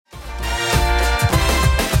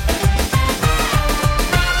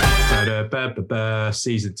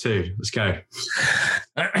Season 2. Let's go.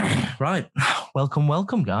 Right.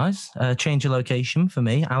 Welcome, guys. Change of location for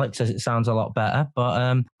me. Alex says it sounds a lot better,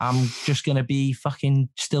 but I'm just going to be fucking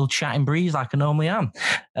still chatting breeze like I normally am.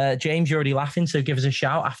 James, you're already laughing, so give us a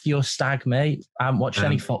shout after your stag, mate. I haven't watched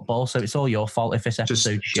any football, so it's all your fault if this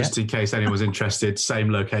episode just in case anyone's interested,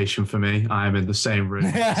 same location for me. I am in the same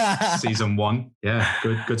room. Season 1. Yeah,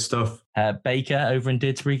 good stuff. Baker over in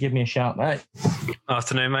Didsbury, give me a shout, mate.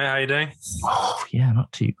 Afternoon, mate. How you doing? Oh, yeah,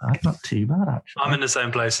 not too bad, actually. I'm in the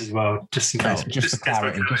same place as well, just in case. Just for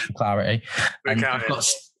clarity. And we've got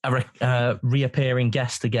a reappearing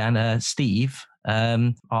guest again, Steve,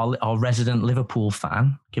 our resident Liverpool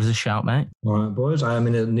fan. Give us a shout, mate. All right, boys. I am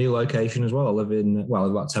in a new location as well. I live in,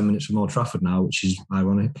 about 10 minutes from Old Trafford now, which is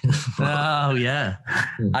ironic. Oh, yeah.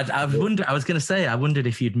 I wondered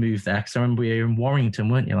if you'd moved there, because I remember you were in Warrington,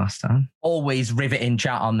 weren't you, last time? Always riveting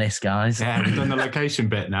chat on this, guys. Yeah, we've done the location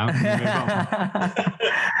bit now.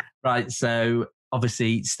 Right, so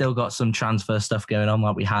obviously still got some transfer stuff going on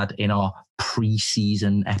like we had in our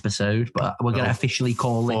pre-season episode, but we're going to officially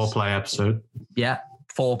call this... Foreplay episode. Yeah,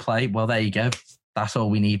 foreplay. Well, there you go. That's all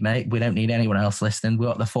we need, mate. We don't need anyone else listening. We've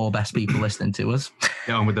got the 4 best people listening to us.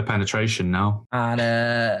 Get on with the penetration now. And,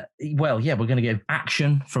 we're going to go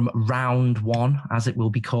action from round 1, as it will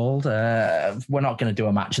be called. We're not going to do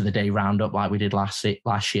a match of the day roundup like we did last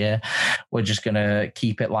year. We're just going to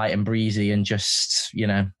keep it light and breezy and just,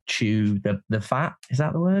 chew the fat. Is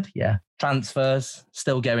that the word? Yeah. Transfers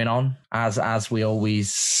still going on as we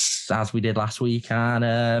did last week,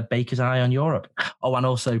 and Baker's eye on Europe. Oh, and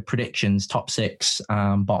also predictions, top 6,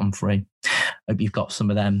 bottom 3. Hope you've got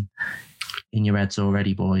some of them in your heads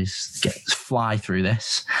already, boys. Fly through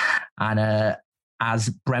this. And as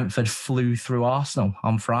Brentford flew through Arsenal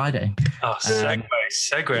on Friday. Oh,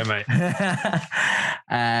 segue, mate.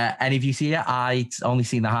 Any of you see it? I only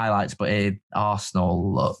seen the highlights, but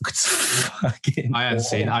Arsenal looked fucking I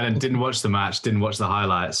didn't watch the match, didn't watch the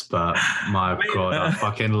highlights, but God, I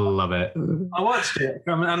fucking love it. I watched it,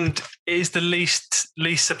 and it is the least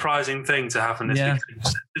surprising thing to happen this weekend.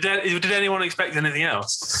 Did anyone expect anything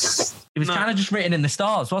else? It was kind of just written in the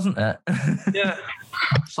stars, wasn't it? Yeah.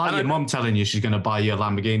 It's like your mum telling you she's going to buy you a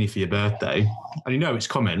Lamborghini for your birthday, and you know it's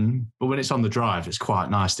coming, but when it's on the drive, it's quite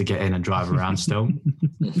nice to get in and drive around still.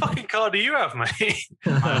 What fucking car do you have, mate?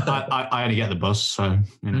 I only get the bus, so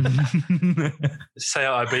Say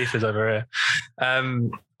out Ibiza's over here.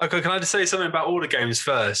 Okay, can I just say something about all the games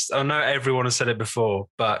first? I know everyone has said it before,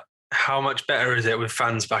 but how much better is it with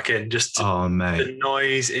fans back in? Just the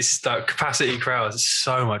noise, it's that capacity crowds. It's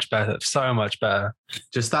so much better.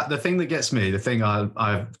 Just the thing that gets me, the thing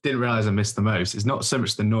I didn't realise I missed the most is not so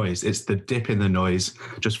much the noise, it's the dip in the noise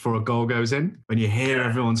just before a goal goes in. When you hear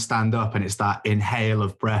everyone stand up and it's that inhale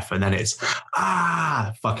of breath and then it's,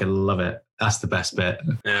 fucking love it. That's the best bit.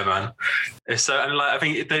 Yeah, man. It's and I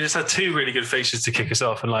think they just had 2 really good fixtures to kick us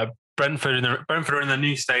off, and Brentford are in the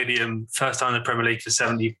new stadium, first time in the Premier League for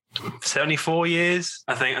 74 years,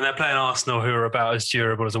 I think, and they're playing Arsenal, who are about as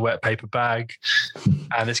durable as a wet paper bag,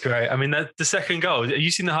 and it's great. I mean, the second goal,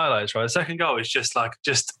 you've seen the highlights, right? The second goal is just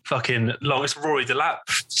fucking long. It's Rory Delap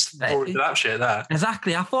shit, that.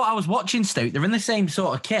 Exactly. I thought I was watching Stoke. They're in the same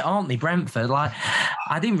sort of kit, aren't they, Brentford?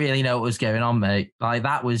 I didn't really know what was going on, mate.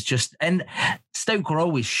 That was just... And Stoke were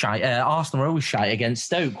always shy. Arsenal were always shy against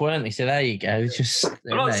Stoke, weren't they? So there you go. It's just...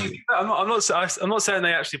 I'm not saying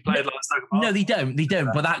they actually played like Stoke. No, they don't.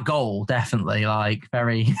 But that goal, definitely,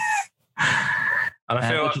 very... And I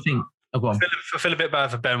feel... what do you think? Oh, go on. I feel a bit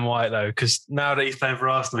bad for Ben White, though, because now that he's playing for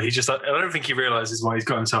Arsenal, I don't think he realises what he's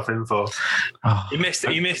got himself in for. Oh, he missed a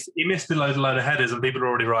load of headers, and people are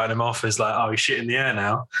already writing him off as he's shit in the air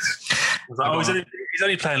now. He's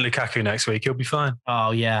only playing Lukaku next week. He'll be fine.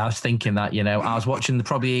 Oh, yeah. I was thinking that, I was watching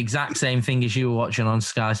probably the exact same thing as you were watching on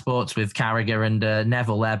Sky Sports with Carragher and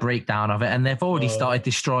Neville, their breakdown of it. And they've already started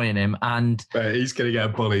destroying him. And he's going to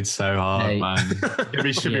get bullied so hard, man.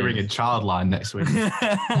 He should be ringing Childline next week.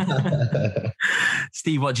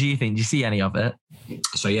 Steve, what do you think? Do you see any of it?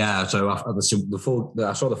 So I saw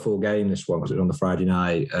the full game this one because it was on the Friday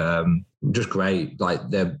night. Just great.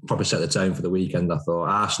 They probably set the tone for the weekend. I thought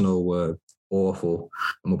Arsenal were awful,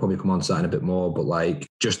 and we'll probably come on to that in a bit more. But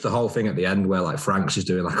just the whole thing at the end where Franks is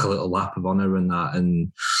doing a little lap of honour and that,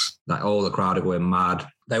 and all the crowd are going mad.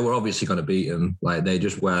 They were obviously going to beat them. They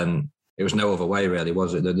just weren't. It was no other way, really,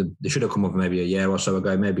 was it? They should have come up maybe a year or so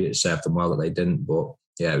ago. Maybe it served them well that they didn't. But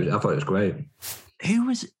yeah, I thought it was great. Who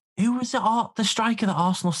was the striker that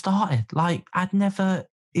Arsenal started?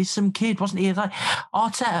 He's some kid, wasn't he?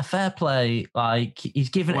 Arteta, fair play. He's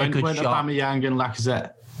given it a good shot. Aubameyang and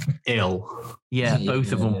Lacazette. ill. Yeah,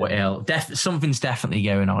 both of them were ill. Something's definitely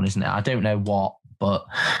going on, isn't it? I don't know what, but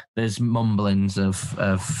there's mumblings of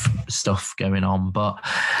stuff going on. But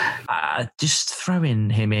just throwing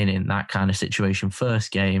him in that kind of situation,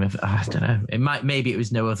 first game, I don't know. Maybe it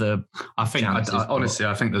was no other. I think honestly,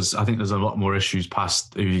 I think there's a lot more issues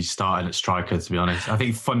past who he's starting at striker. To be honest, I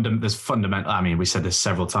think there's fundamental. I mean, we said this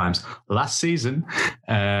several times last season,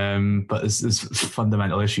 but there's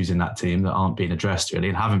fundamental issues in that team that aren't being addressed really,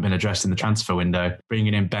 and haven't been addressed in the transfer window.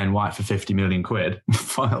 Bringing in Ben White for 50 million quid,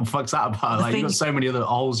 fuck's that about? Like, you've got so many other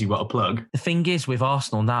holes you've got to plug. The thing is with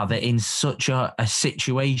Arsenal now, they're in such a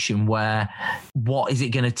situation where what is it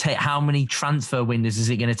going to take? How many transfer windows is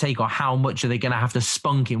it going to take, or how much are they going to have to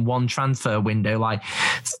spunk in one transfer window? Like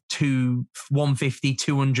 150,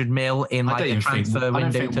 200 mil in like a transfer window. I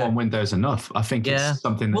don't think one window is enough. I think it's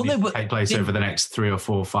something that needs to take place over the next 3 or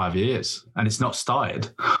 4 or 5 years, and it's not started.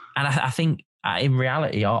 And I think in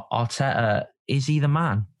reality, Arteta is he the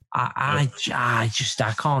man? I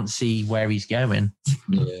can't see where he's going.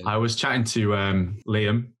 Yeah. I was chatting to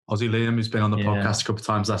Liam, Aussie Liam, who's been on the podcast a couple of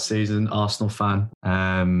times last season, Arsenal fan.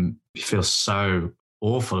 He feels so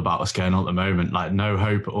awful about what's going on at the moment. Like, no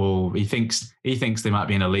hope at all. He thinks they might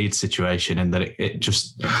be in a lead situation and that it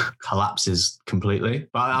just collapses completely.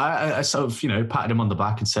 But I sort of, patted him on the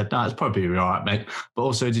back and said, "No, it's probably all right, mate." But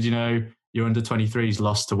also, did you know your under 23s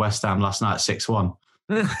lost to West Ham last night 6-1?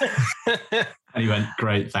 And he went,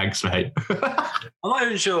 "Great, thanks, mate." I'm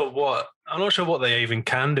not sure what they even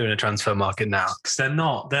can do in a transfer market now, because they're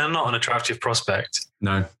not an attractive prospect.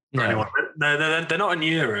 No. For anyone. They're not in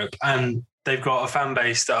Europe, and they've got a fan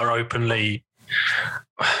base that are openly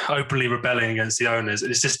rebelling against the owners.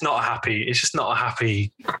 It's just not a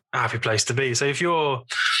happy place to be. So if you're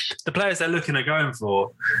the players they're looking at going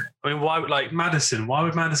for, I mean, why would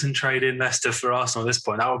Maddison trade in Leicester for Arsenal at this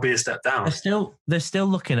point? That would be a step down. They're still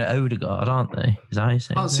looking at Odegaard, aren't they? Is that how you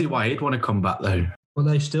say? I can't see why he'd want to come back though. Well,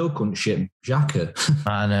 they still couldn't ship Xhaka.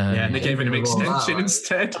 I know. Yeah, and they gave him an extension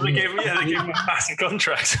instead. They gave him a massive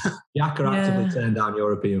contract. Xhaka actively turned down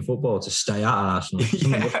European football to stay at Arsenal.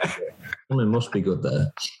 Something must be good there.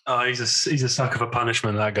 Oh, he's a sucker for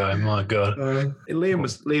punishment, that guy. My God. Liam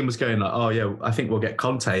was going like, "Oh yeah, I think we'll get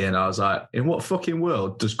Conte in." I was like, "In what fucking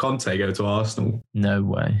world does Conte go to Arsenal?" No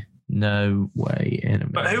way in a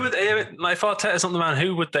But who would they, like, if Arteta's not the man,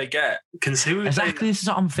 who would they get? This is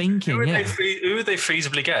what I'm thinking. Who would they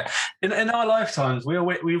feasibly get? In our lifetimes,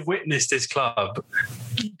 we've witnessed this club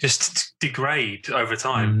just degrade over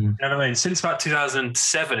time. You know what I mean? Since about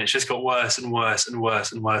 2007, it's just got worse and worse and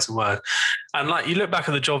worse and worse and worse. And like, you look back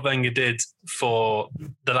at the job Wenger did for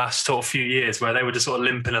the last sort of few years, where they were just sort of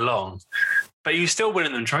limping along, but you were still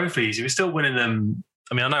winning them trophies. You were still winning them.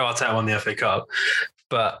 I mean, I know Arteta won the FA Cup,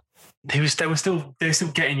 but they were still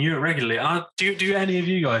getting Europe regularly. Do any of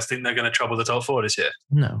you guys think they're going to trouble the top 4 this year?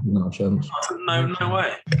 No chance. No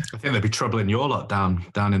way. I think they'd be troubling your lot down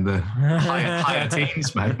in the higher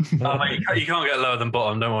teens, mate. Oh, mate, you can't get lower than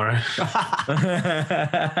bottom. Don't worry.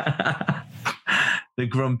 The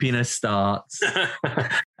grumpiness starts.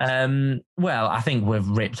 Well, I think we've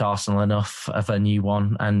ripped Arsenal enough of a new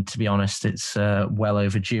one, and to be honest, it's well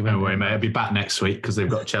overdue. No way, mate. I'll be back next week because they've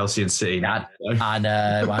got Chelsea and City. I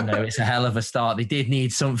know. It's a hell of a start. They did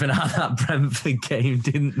need something out of that Brentford game,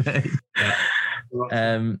 didn't they?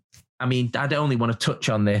 Yeah. I mean, I'd only want to touch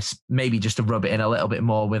on this, maybe just to rub it in a little bit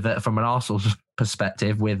more with from an Arsenal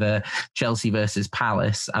perspective with Chelsea versus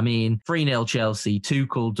Palace. I mean, 3-0 Chelsea.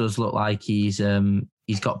 Tuchel does look like he's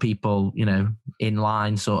got people, in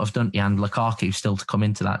line sort of, doesn't he? And Lukaku still to come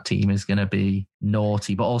into that team is going to be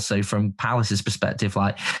naughty. But also from Palace's perspective,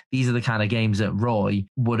 like, these are the kind of games that Roy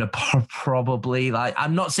would have probably, like,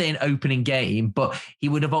 I'm not saying opening game, but he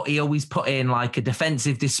always put in like a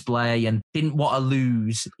defensive display and didn't want to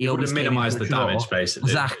lose. He would have minimised the damage, basically.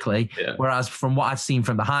 Exactly. Yeah. Whereas from what I'd seen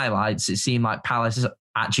from the highlights, it seemed like Palace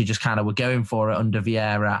actually just kind of were going for it under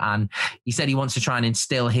Vieira, and he said he wants to try and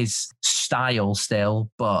instill his style still,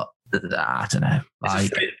 but I don't know.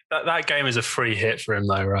 That game is a free hit for him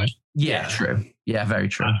though, right? Yeah, true. Yeah, very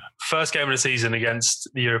true. First game of the season against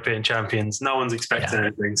the European champions. No one's expecting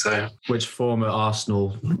anything. So, which former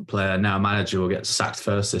Arsenal player, now manager, will get sacked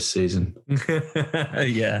first this season?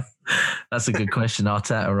 Yeah, that's a good question.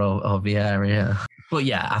 Arteta or Vieira. Yeah. But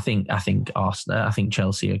yeah, I think Arsenal. I think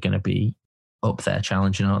Chelsea are going to be up there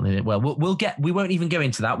challenging, aren't they? Well, we won't even go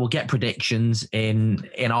into that. We'll get predictions in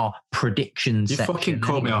our predictions You section. fucking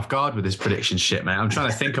caught me off guard with this prediction shit, mate. I'm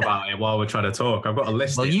trying to think about it while we're trying to talk. I've got a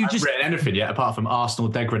list. Well, I haven't written anything yet apart from Arsenal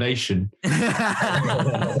degradation.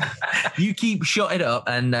 You keep shut it up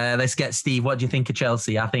and let's get Steve. What do you think of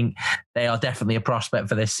Chelsea? I think they are definitely a prospect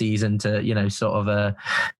for this season to, sort of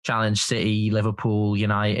challenge City, Liverpool,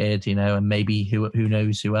 United, and maybe who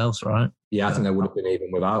knows who else, right? Yeah, I think they would have been even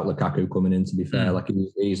without Lukaku coming in, to be fair. Like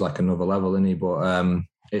he's like another level, isn't he? But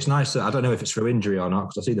it's nice that, I don't know if it's through injury or not,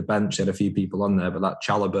 because I see the bench had a few people on there, but that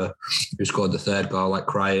Chalobah who scored the third goal, like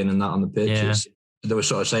crying and that on the pitch, they were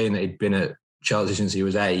sort of saying that he'd been at Chelsea since he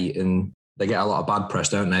was 8, and they get a lot of bad press,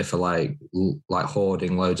 don't they, for like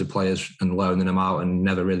hoarding loads of players and loaning them out and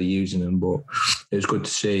never really using them. But it was good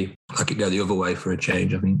to see like it go the other way for a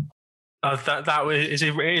change, I think. It is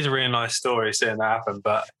a really nice story seeing that happen,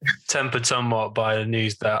 but tempered somewhat by the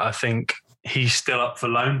news that I think he's still up for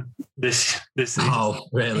loan this season. Oh,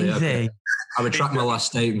 really? Okay. I retract my last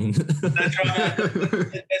statement. They're trying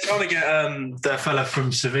to get the fella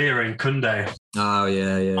from Sevilla in Koundé. Oh,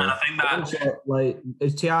 yeah. And I think that... Like,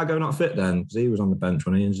 is Thiago not fit then? Because he was on the bench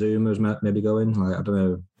when he and Zuma's maybe going. Like, I don't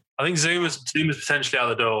know. I think Zuma's potentially out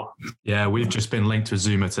the door. Yeah, we've just been linked with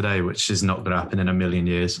Zuma today, which is not going to happen in a million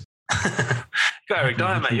years. Got Eric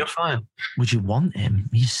Dyer, mate. You're fine. Would you want him?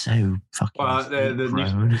 He's so fucking. Well, the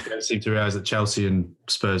news don't seem to realise that Chelsea and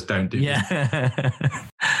Spurs don't do. Yeah.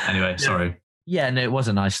 Anyway, sorry. Yeah, no, it was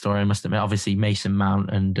a nice story. I must admit. Obviously, Mason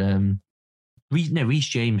Mount and Reece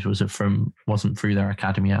James wasn't through their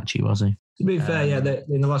academy actually, was he? To be fair,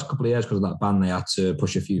 in the last couple of years because of that ban, they had to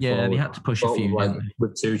push a few. Yeah, forward. they had to push a few. Like,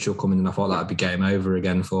 with Tuchel coming in, I thought that'd be game over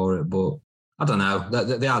again for it, but. I don't know.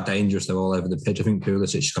 They are dangerous. They're all over the pitch. I think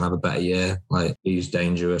Pulisic is going to have a better year. Like, he's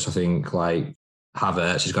dangerous. I think, like,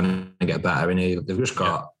 Havertz is going to get better. And they've just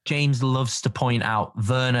got... James loves to point out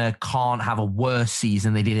Werner can't have a worse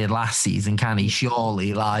season than he did last season, can he?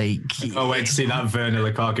 Surely, like... Oh, wait to see that Werner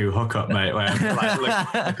Lukaku hookup, mate, where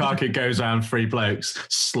Lukaku goes around 3 blokes,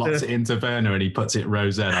 slots it into Werner and he puts it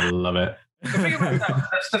rows in. I love it. The thing about that,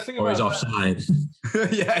 that's the thing or about he's offside.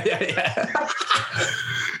 Yeah.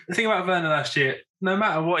 The thing about Werner last year, no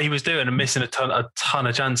matter what he was doing and missing a ton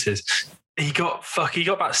of chances, he got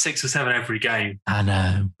about 6 or 7 every game. I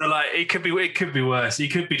know. So like it could be worse. He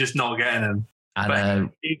could be just not getting them. I know.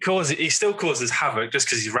 He still causes havoc just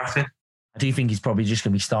because he's rapping. I do think he's probably just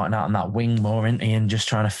going to be starting out on that wing more, isn't he, and just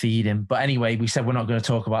trying to feed him. But anyway, we said we're not going to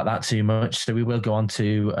talk about that too much, so we will go on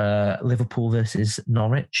to Liverpool versus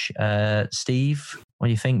Norwich. Steve, what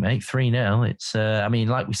do you think, mate? 3-0. It's,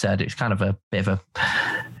 like we said, it's kind of a bit of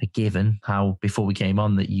a given how before we came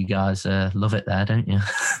on that you guys love it there, don't you?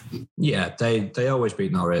 Yeah, they always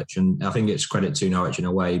beat Norwich, and I think it's credit to Norwich in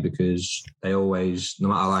a way because they always, no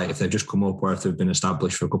matter like if they've just come up or if they've been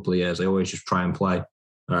established for a couple of years, they always just try and play.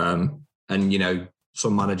 And,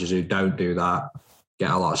 some managers who don't do that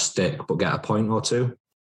get a lot of stick, but get a point or two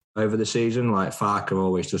over the season. Like Farke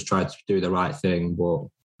always just tried to do the right thing, but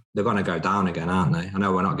they're going to go down again, aren't they? I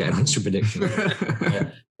know we're not getting onto predictions.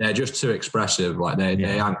 They're just too expressive. Like they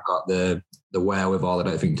haven't got the wherewithal, I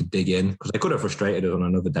don't think, to dig in because they could have frustrated us on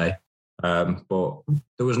another day. But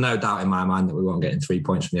there was no doubt in my mind that we weren't getting 3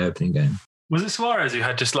 points from the opening game. Was it Suarez who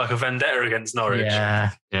had just like a vendetta against Norwich? Yeah.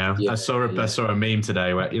 I saw a meme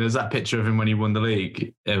today where there's that picture of him when he won the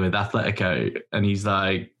league with Atletico, and he's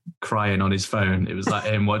like crying on his phone. It was like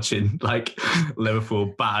him watching like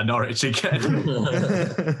Liverpool batter Norwich again.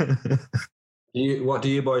 What do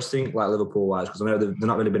you boys think, like Liverpool wise? Because I know they've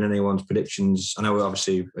not really been anyone's predictions. I know we're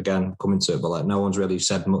obviously again coming to it, but like no one's really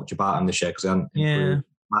said much about them this year because they haven't improved.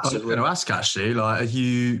 I was going to ask actually, like, are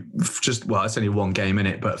you it's only one game in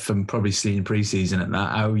it, but from probably seeing pre-season and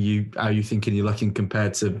that, how are you thinking you're looking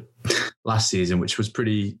compared to last season, which was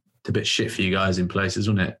a bit shit for you guys in places,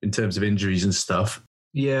 wasn't it, in terms of injuries and stuff?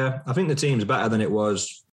 Yeah, I think the team's better than it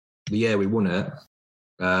was the year we won it,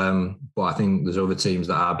 but I think there's other teams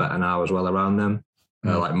that are better now as well around them,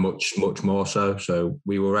 like much more so. So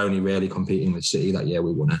we were only really competing with City that year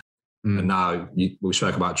we won it. And now we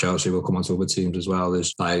spoke about Chelsea, we'll come on to other teams as well.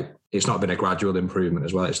 There's like, it's not been a gradual improvement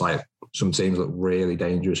as well. It's like some teams look really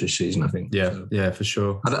dangerous this season, I think. Yeah, so, yeah, for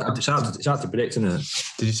sure. It's hard to predict, isn't it?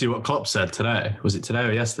 Did you see what Klopp said today? Was it today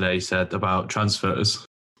or yesterday? He said about transfers.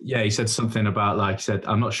 Yeah, he said something about he said,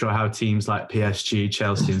 I'm not sure how teams like PSG,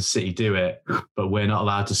 Chelsea and City do it, but we're not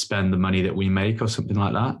allowed to spend the money that we make or something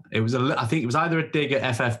like that. I think it was either a dig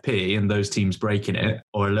at FFP and those teams breaking it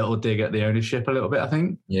or a little dig at the ownership a little bit, I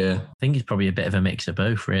think. Yeah. I think it's probably a bit of a mix of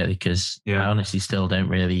both really because I honestly still don't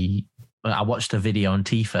really I watched a video on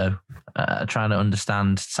TIFO trying to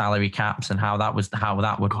understand salary caps and how that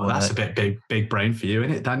would work. That's a bit big brain for you,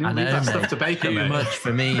 isn't it, Daniel? I know, Leave that mate. stuff to Baker, Too mate. much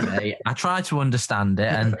for me, mate. I tried to understand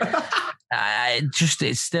it, and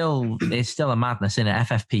it's still a madness, isn't it?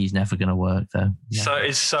 FFP is never going to work, though. Yeah. So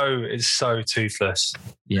it's so toothless.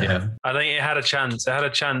 Yeah. I think it had a chance. It had a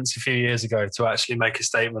chance a few years ago to actually make a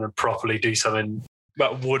statement and properly do something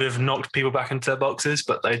that would have knocked people back into their boxes,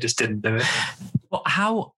 but they just didn't do it. But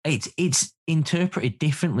how it's interpreted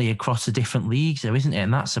differently across the different leagues, though, isn't it?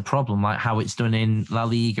 And that's the problem, like how it's done in La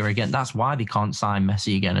Liga again. That's why they can't sign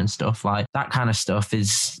Messi again and stuff. Like that kind of stuff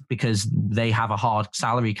is because they have a hard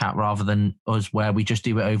salary cap rather than us, where we just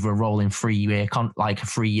do it over a rolling 3-year, like a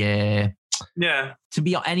 3-year. Yeah. To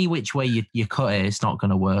be any which way you cut it, it's not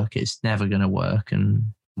going to work. It's never going to work.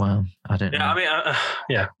 And well, I don't know. I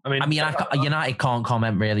mean, United can't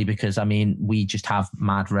comment really because we just have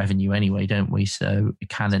mad revenue anyway, don't we? So it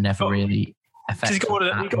kind of never really affects. You got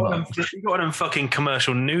one of them fucking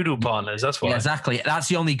commercial noodle partners. That's why. Yeah, exactly. That's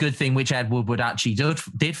the only good thing which Ed Woodward actually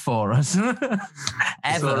did for us.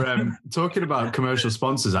 Ever. So, talking about commercial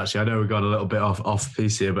sponsors, actually, I know we got a little bit off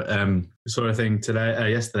piece here, but we saw a thing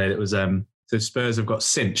yesterday that was. So Spurs have got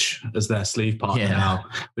Cinch as their sleeve partner now,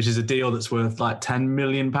 which is a deal that's worth like £10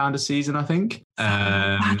 million a season, I think.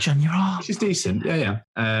 Which is decent, yeah.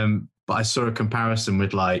 But I saw a comparison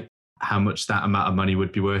with like how much that amount of money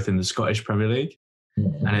would be worth in the Scottish Premier League,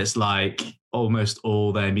 and it's like almost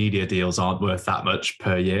all their media deals aren't worth that much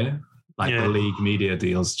per year. Like the league media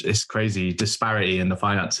deals, it's crazy disparity in the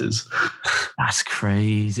finances. That's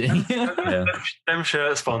crazy. Them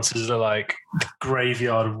shirt sponsors are like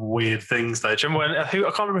graveyard of weird things. Though, do you remember I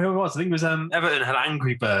can't remember who it was. I think it was Everton had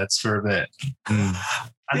Angry Birds for a bit, and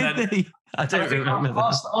then I don't remember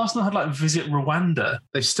that. Arsenal had like Visit Rwanda.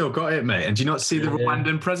 They've still got it, mate. And do you not see the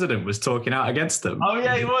Rwandan president was talking out against them? Oh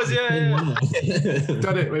yeah, he was. Yeah.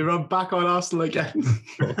 Done it. We run back on Arsenal again.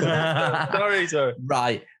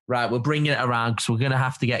 Sorry. Right, we're bringing it around because we're going to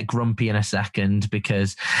have to get grumpy in a second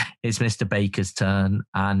because it's Mr. Baker's turn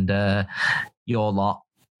and your lot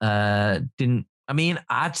didn't.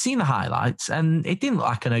 I'd seen the highlights and it didn't look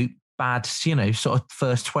like a bad, sort of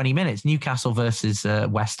first 20 minutes. Newcastle versus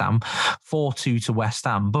West Ham, 4-2 to West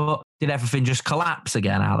Ham. But did everything just collapse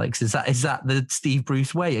again, Alex? Is that the Steve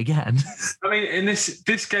Bruce way again? In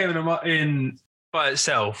this game in by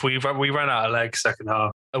itself, we ran out of legs second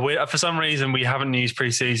half. For some reason, we haven't used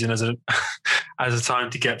pre-season as a time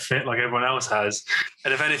to get fit like everyone else has.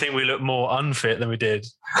 And if anything, we look more unfit than we did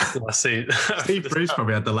last season. Steve Bruce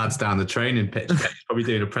probably had the lads down the training pitch. He's probably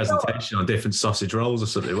doing a presentation on different sausage rolls or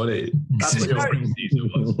something, wasn't he? That's what your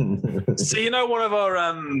pre-season was. So one of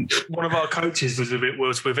our coaches was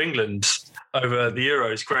with England over the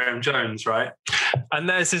Euros, Graham Jones, right? And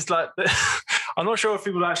there's this like, I'm not sure if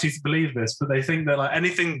people actually believe this, but they think that like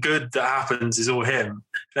anything good that happens is all him,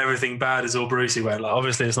 and everything bad is all Brucey. Went like,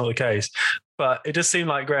 obviously it's not the case, but it just seemed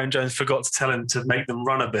like Graham Jones forgot to tell him to make them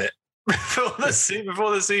run a bit before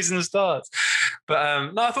the season starts.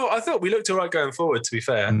 But no, I thought we looked all right going forward. To be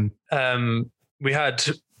fair, we had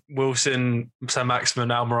Wilson, Sam Maximin,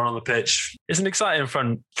 Almiron on the pitch. It's an exciting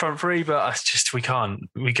front three, but we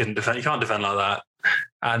couldn't defend. You can't defend like that.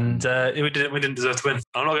 And we didn't deserve to win.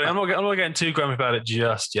 I'm not getting too grumpy about it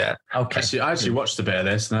just yet. Okay. I actually watched a bit of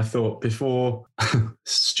this, and I thought before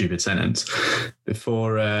stupid sentence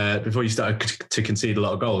before you started to concede a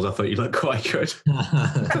lot of goals, I thought you looked quite good.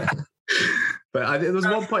 But there was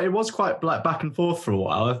one point, it was quite like back and forth for a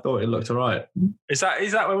while. I thought it looked all right. Is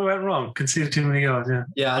that where we went wrong? Conceded too many goals, yeah.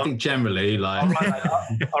 Yeah, I think generally, like...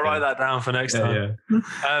 I'll write that down for next time.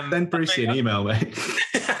 Yeah. Send Brucey an email, mate.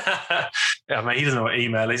 Yeah, mate, he doesn't know what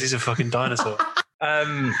email is. He's a fucking dinosaur.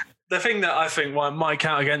 The thing that I think might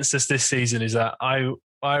count against us this season is that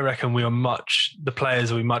I reckon the players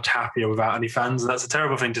will be much happier without any fans. And that's a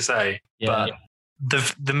terrible thing to say. Yeah.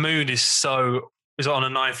 But the mood is on a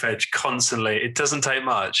knife edge constantly. It doesn't take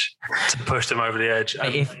much to push them over the edge.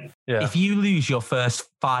 If you lose your first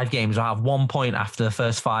 5 games or have 1 point after the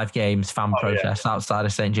first 5 games, fan protest outside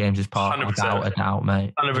of St James's Park, 100%. without a doubt,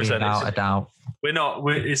 mate. 100%. Without a doubt.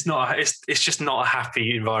 It's just not a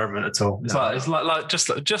happy environment at all. It's like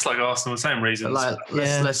just like Arsenal, the same reasons.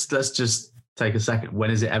 Let's just take a second.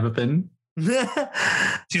 When has it ever been?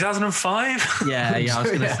 2005. Yeah, I was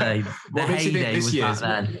going to say the heyday was back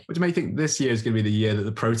then. What do you think this year is going to be the year that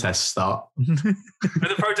the protests start? But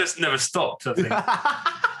the protests never stopped, I think.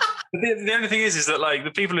 the only thing is that like the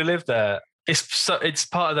people who live there, it's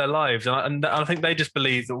part of their lives, and I think they just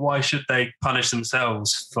believe that why should they punish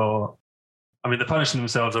themselves for? I mean, they're punishing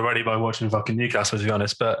themselves already by watching fucking Newcastle, to be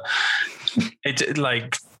honest. But it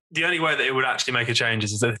like the only way that it would actually make a change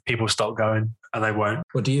is if people stop going, and they won't.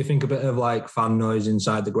 Well, do you think a bit of like fan noise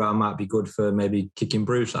inside the ground might be good for maybe kicking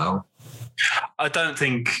Bruce out? I don't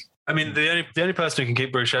think. I mean, the only person who can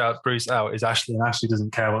keep Bruce out is Ashley, and Ashley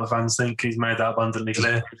doesn't care what the fans think. He's made that abundantly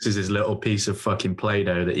clear. This is his little piece of fucking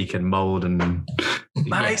Play-Doh that he can mould and.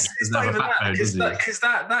 Man, it's not even that, because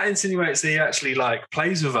that insinuates that he actually like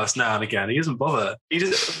plays with us now and again. He doesn't bother. He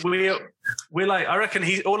just we're like, I reckon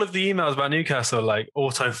all of the emails about Newcastle are like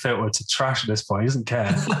auto filtered to trash at this point. He doesn't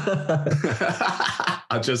care.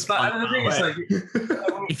 I just.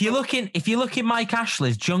 If you look in Mike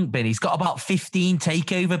Ashley's junk bin, he's got about 15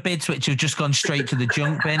 takeover bids which have just gone straight to the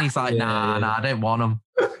junk bin. He's like, nah, I don't want them.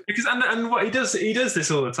 Because and what he does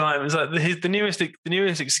this all the time. It's like the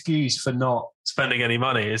newest excuse for not spending any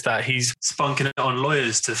money is that he's spunking it on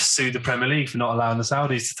lawyers to sue the Premier League for not allowing the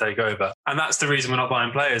Saudis to take over, and that's the reason we're not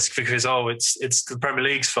buying players, because it's the Premier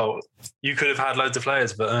League's fault. You could have had loads of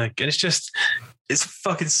players, but it's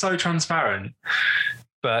fucking so transparent.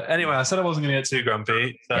 But anyway, I said I wasn't going to get too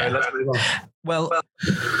grumpy, so let's move on. Well,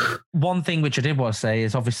 one thing which I did want to say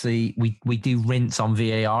is obviously we do rinse on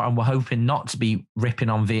VAR, and we're hoping not to be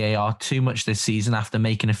ripping on VAR too much this season after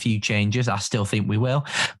making a few changes. I still think we will.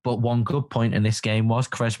 But one good point in this game was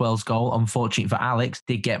Creswell's goal, unfortunately for Alex,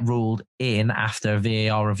 did get ruled in after a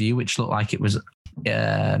VAR review, which looked like it was,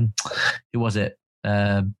 who was it?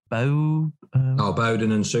 Bowden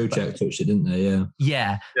and Souček touched it, didn't they?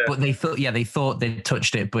 Yeah. But they thought they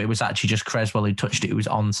touched it, but it was actually just Creswell who touched it. It was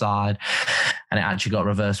onside, and it actually got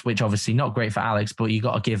reversed, which obviously not great for Alex, but you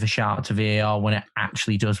got to give a shout to VAR when it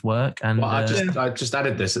actually does work. And I just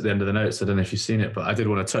added this at the end of the notes. I don't know if you've seen it, but I did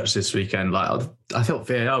want to touch this weekend. Like I thought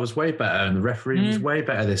VAR was way better, and the referee was way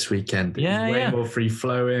better this weekend. It was way more free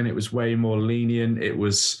flowing. It was way more lenient. It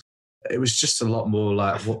was just a lot more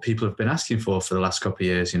like what people have been asking for the last couple of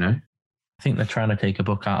years, you know? I think they're trying to take a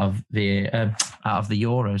book out of the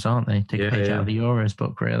Euros, aren't they? Take a page out of the Euros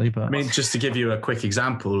book, really. But I mean, just to give you a quick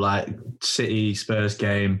example, like City Spurs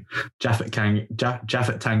game, Jaffet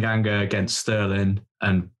Tanganga against Sterling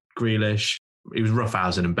and Grealish. He was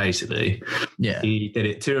roughhousing him, basically. Yeah. He did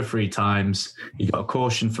it 2 or 3 times. He got a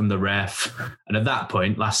caution from the ref. And at that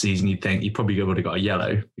point, last season, you'd think he probably would have got a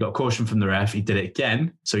yellow. He got a caution from the ref. He did it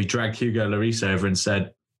again. So he dragged Hugo Lloris over and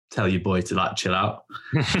said, tell your boy to like chill out.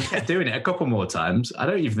 He kept doing it a couple more times. I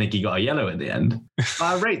don't even think he got a yellow in the end. But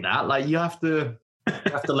I rate that. Like you have to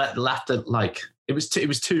let the laughter, like it was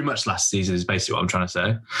too much last season is basically what I'm trying to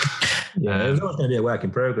say. Yeah, it was always going to be a work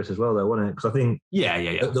in progress as well, though, wasn't it? Because I think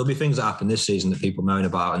there'll be things that happen this season that people moan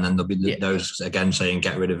about, and then there'll be those again saying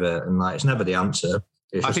get rid of it, and like it's never the answer.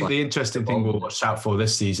 I think the interesting thing we'll watch out for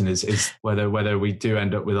this season is whether we do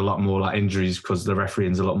end up with a lot more like injuries because the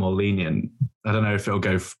refereeing's a lot more lenient. I don't know if it'll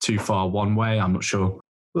go too far one way. I'm not sure.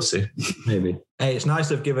 We'll see. Maybe. Hey, it's nice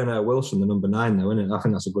they've given Wilson the number 9, though, isn't it? I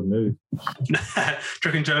think that's a good move. Do you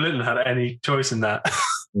reckon Joe Linton had any choice in that?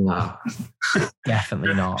 No.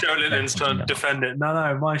 Definitely not. Joe Linton's trying to defend it.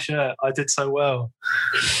 No, my shirt. I did so well.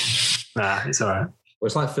 Nah, it's all right. Well,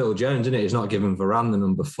 it's like Phil Jones, isn't it? He's not giving Varane the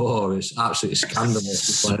number 4. It's absolutely scandalous.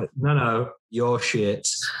 It's like, no, you're shit.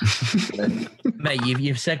 Mate,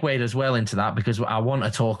 you've segued as well into that because I want to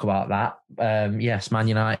talk about that. Yes, Man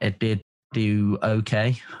United did do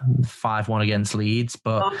okay, 5-1 against Leeds,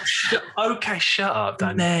 but shut up,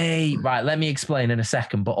 Dan. Right, let me explain in a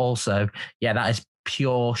second. But also, that is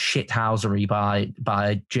pure shithousery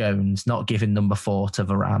by Jones not giving number 4 to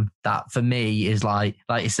Varane. That for me is like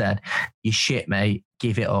you said, you shit, mate.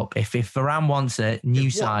 Give it up. If Varane wants it, new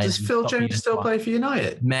size. Does Phil Jones still play for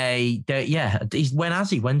United? Mate, when's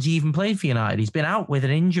he even played for United? He's been out with an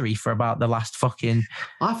injury for about the last fucking.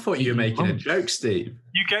 I thought you were making a joke, Steve.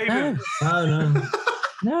 You gave him. No.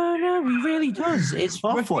 No, he really does. I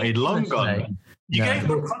thought he'd long gone. You gave him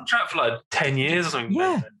a contract for like 10 years or something.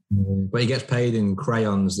 Yeah. But he gets paid in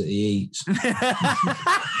crayons that he eats.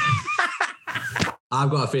 I've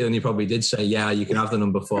got a feeling he probably did say, you can have the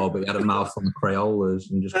number 4, but he had a mouthful of Crayolas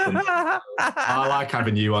and just. I like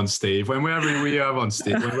having you on, Steve. Whenever we have on,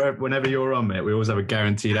 Steve, whenever you're on, mate, we always have a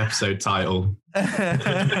guaranteed episode title. Right,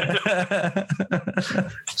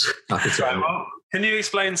 well, can you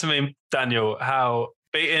explain to me, Daniel, how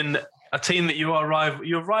beating a team that you're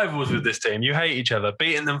rivals with this team, you hate each other,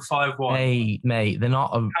 beating them 5-1. Mate, they're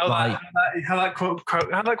not how that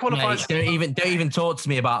qualifies. Mate, don't even talk to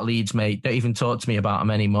me about Leeds, mate. Don't even talk to me about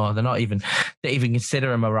them anymore. They don't even consider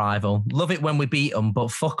them a rival. Love it when we beat them,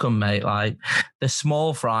 but fuck them, mate. Like they're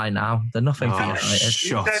small fry now. They're nothing for United.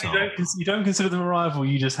 You don't consider them a rival.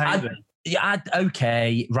 You just hate them. Yeah,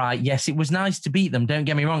 okay, right. Yes, it was nice to beat them. Don't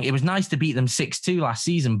get me wrong. It was nice to beat them 6-2 last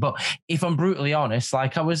season. But if I'm brutally honest,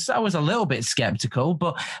 like I was a little bit skeptical.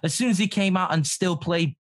 But as soon as he came out and still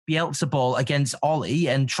played Bielsa ball against Ollie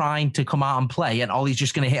and trying to come out and play, and Ollie's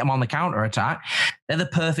just going to hit him on the counter attack, they're the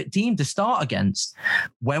perfect team to start against.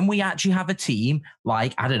 When we actually have a team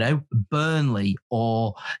like, I don't know, Burnley,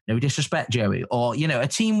 or no disrespect, Joey, or, you know, a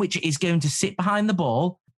team which is going to sit behind the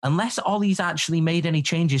ball, unless Ollie's actually made any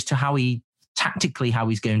changes to how he's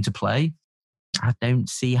going to play, I don't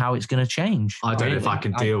see how it's going to change. I don't know if I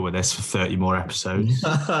can deal with this for 30 more episodes.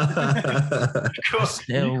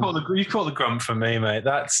 You call the grump for me, mate.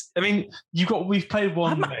 We've played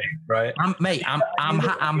one game, right? I'm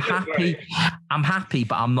happy. I'm happy,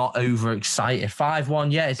 but I'm not overexcited.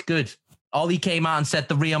 5-1, yeah, it's good. Ollie came out and said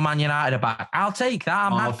the real Man United are back. I'll take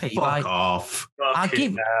that. I'm happy. Fuck off. I'll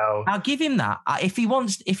give him that. If he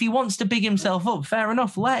wants to big himself up, fair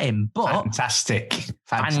enough, let him. But fantastic.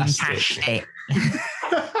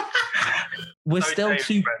 We're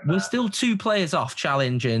still two players off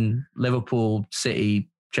challenging Liverpool, City,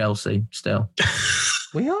 Chelsea. Still,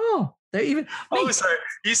 we are. Don't even. So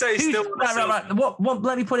you say still right. What?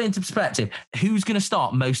 Let me put it into perspective. Who's going to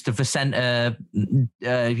start most of the centre,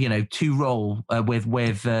 two role with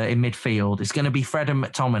in midfield? It's going to be Fred and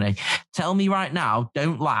McTominay. Tell me right now,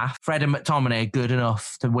 don't laugh. Fred and McTominay are good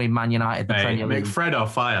enough to win Man United the Premier League. Make Fred on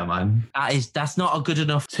fire, man. That's not a good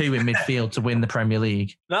enough two in midfield to win the Premier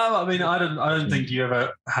League. No, I mean I don't think you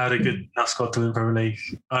ever had a good enough squad to win the Premier League.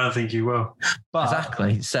 I don't think you will. But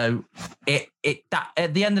exactly. So that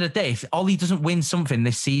at the end of the day, if Ollie doesn't win something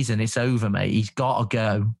this season, it's over, mate. He's got to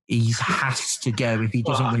go. He has to go if he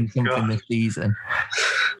doesn't win something this season.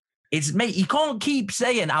 It's, mate, you can't keep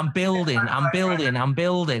saying I'm building.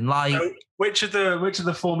 Like, which of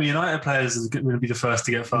the former United players is going to be the first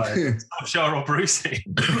to get fired? Solskjaer or Brucey?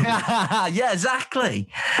 Yeah, exactly.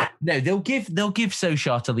 No, they'll give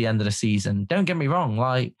Solskjaer till the end of the season. Don't get me wrong.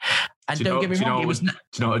 Like, and do you know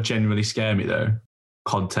what would genuinely scare me though?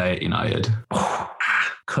 Conte at United.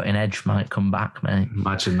 Cutting edge might come back, mate.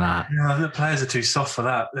 Imagine that. Yeah, the players are too soft for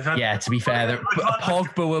that. To be fair,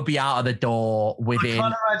 Pogba will be out of the door within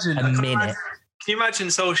a minute. Can you imagine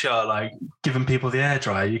Solskjaer like giving people the air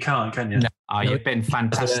dryer? You can't, can you? No. Oh, you've been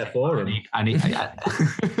fantastic. You've been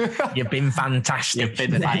fantastic. You've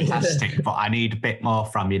been fantastic, but I need a bit more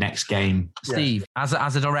from your next game. Steve, as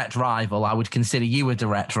a direct rival, I would consider you a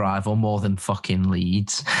direct rival more than fucking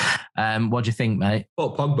Leeds. What do you think, mate?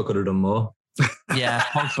 Well, Pogba could have done more. Yeah,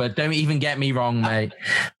 Pogba, don't even get me wrong, mate.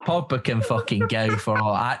 Pogba can fucking go for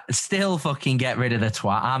all. I still fucking get rid of the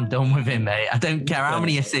twat. I'm done with him, mate. I don't care how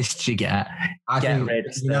many assists you get. I think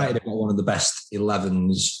United have got one of the best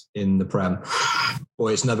 11s in the Prem, but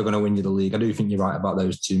it's never going to win you the league. I do think you're right about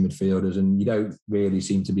those two midfielders, and you don't really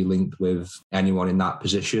seem to be linked with anyone in that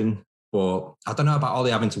position. But I don't know about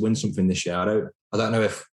Ollie having to win something this year. I don't know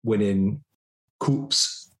if winning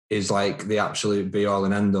Coupes is like the absolute be all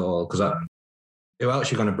and end all, because who else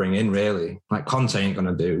are you going to bring in, really? Like, Conte ain't going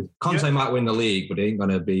to do. Conte might win the league, but it ain't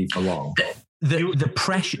going to be for long.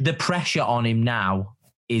 The pressure on him now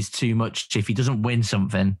is too much if he doesn't win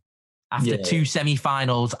something. After two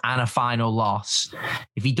semi-finals and a final loss,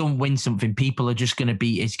 if he don't win something, people are just going to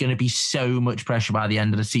be... It's going to be so much pressure by the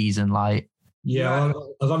end of the season. Like, I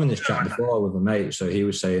was having this chat before with a mate, so he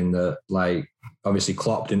was saying that, like, obviously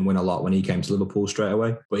Klopp didn't win a lot when he came to Liverpool straight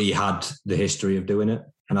away, but he had the history of doing it.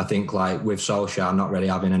 And I think, like, with Solskjaer not really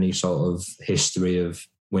having any sort of history of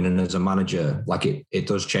winning as a manager, like, it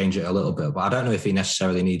does change it a little bit. But I don't know if he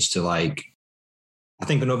necessarily needs to, like... I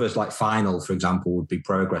think another, like, final, for example, would be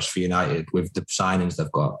progress for United with the signings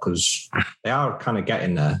they've got, because they are kind of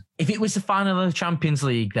getting there. If it was the final of the Champions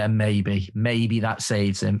League, then maybe that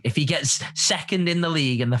saves him. If he gets second in the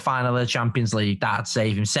league and the final of the Champions League, that'd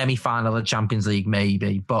save him. Semi-final of the Champions League,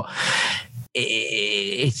 maybe. But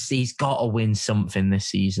he's got to win something this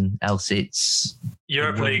season, else it's...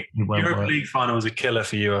 Europa League final was a killer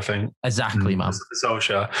for you, I think. Exactly, man. For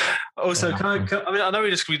Solskjaer. Also, I know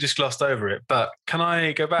we just glossed over it, but can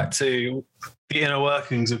I go back to the inner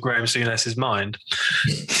workings of Graham Souness's mind?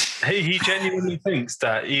 He genuinely thinks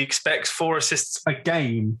that he expects 4 assists a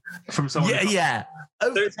game from someone. Yeah.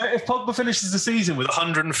 So if Pogba finishes the season with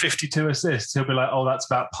 152 assists, he'll be like, "Oh, that's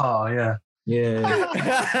about par." Yeah.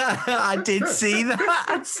 I did see that.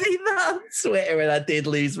 I'd seen that on Twitter and I did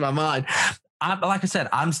lose my mind. Like I said,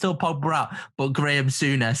 I'm still Pogba out, but Graham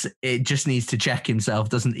Souness, it just needs to check himself,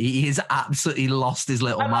 doesn't he? He's absolutely lost his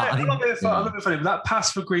little mind. I'm a bit funny. That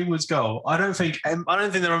pass for Greenwood's goal, I don't think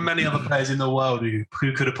there are many other players in the world who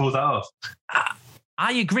could have pulled that off.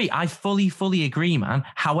 I agree. I fully agree, man.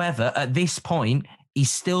 However, at this point,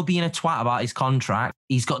 He's still being a twat about his contract.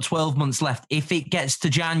 He's got 12 months left. If it gets to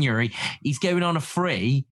January, he's going on a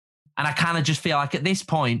free. And I kind of just feel like at this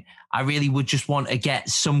point, I really would just want to get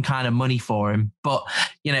some kind of money for him. But,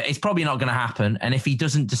 it's probably not going to happen. And if he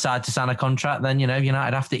doesn't decide to sign a contract, then,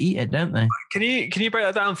 United have to eat it, don't they? Can you break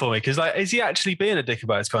that down for me? Because, is he actually being a dick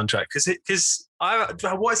about his contract? Because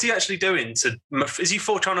what is he actually doing? Is he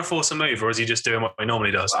trying to force a move, or is he just doing what he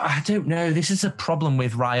normally does? I don't know. This is a problem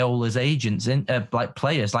with Raiola's agents,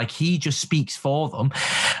 players. Like, he just speaks for them.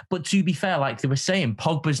 But to be fair, like they were saying,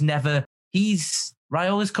 Pogba's never...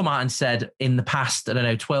 Raiola's come out and said in the past,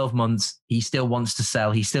 12 months, he still wants to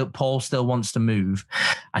sell. Paul still wants to move.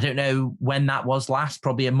 I don't know when that was last,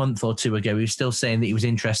 probably a month or two ago. He was still saying that he was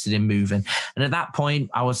interested in moving. And at that point,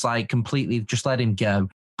 I was like, completely just let him go.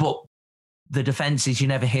 But the defence is you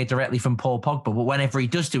never hear directly from Paul Pogba. But whenever he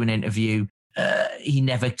does do an interview, he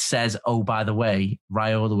never says, oh, by the way,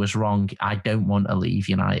 Raiola was wrong. I don't want to leave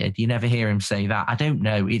United. You never hear him say that. I don't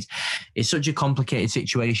know. It's such a complicated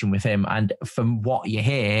situation with him. And from what you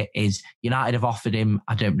hear is United have offered him,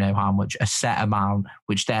 I don't know how much, a set amount,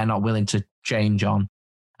 which they're not willing to change on.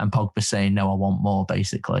 And Pogba's saying, no, I want more,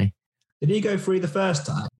 basically. Did he go free the first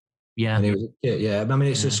time? Yeah. And he was, yeah. I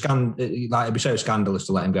mean, it's a it'd be so scandalous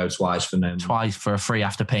to let him go twice for no. Twice for a free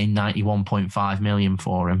after paying 91.5 million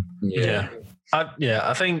for him. Yeah.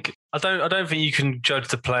 I think I don't think you can judge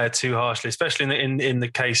the player too harshly, especially in the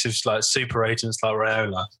case of like super agents like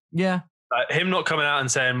Raiola. Yeah, like him not coming out and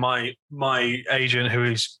saying my agent who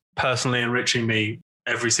is personally enriching me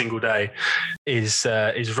every single day is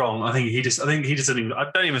wrong. I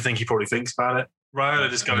don't even think he probably thinks about it. Raiola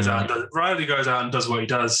just goes out and does what he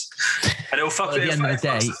does, and it'll fuck. It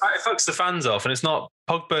fucks the fans off, and it's not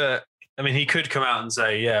Pogba. I mean, he could come out and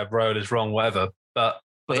say, "Yeah, Raiola's wrong," whatever, but.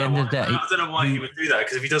 At the end of the day, I don't know why he would do that,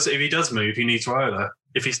 because if he does move, he needs Raiola.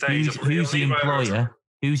 If he stays, who's the employer?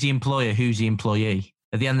 Who's the employer? Who's the employee?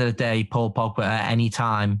 At the end of the day, Paul Pogba at any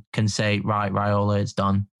time can say, right, Raiola, it's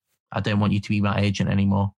done. I don't want you to be my agent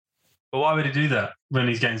anymore. But why would he do that when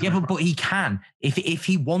he's getting? Yeah, but he can. If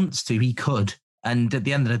he wants to, he could. And at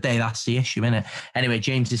the end of the day, that's the issue, isn't it? Anyway,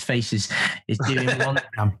 James's face is doing one.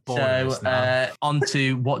 So on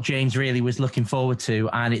to what James really was looking forward to.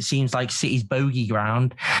 And it seems like City's bogey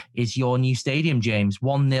ground is your new stadium, James.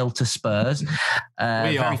 1-0 to Spurs.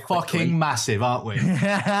 We are fucking massive, aren't we?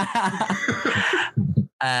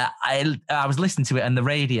 I was listening to it on the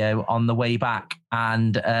radio on the way back,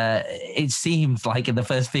 and it seemed like in the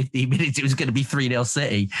first 15 minutes it was going to be 3-0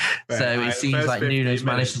 City. It seems like Nuno's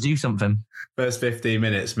managed to do something. First 15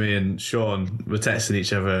 minutes, me and Sean were texting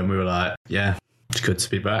each other and we were like, yeah, it's good to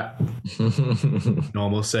be back.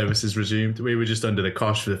 Normal services resumed. We were just under the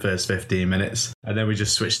cosh for the first 15 minutes, and then we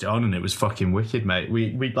just switched it on and it was fucking wicked, mate.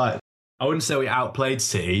 We like, I wouldn't say we outplayed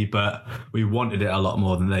City, but we wanted it a lot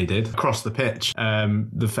more than they did. Across the pitch,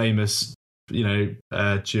 the famous,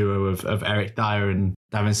 duo of Eric Dyer and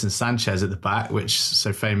Davinson Sanchez at the back, which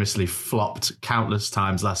so famously flopped countless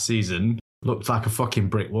times last season, looked like a fucking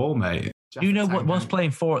brick wall, mate. Nuno was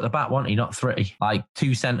playing 4 at the back, wasn't he? Not 3. Like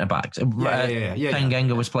 2 centre-backs.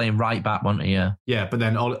 Tanganga was playing right back, wasn't he? Yeah, but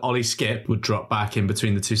then Ollie Skip would drop back in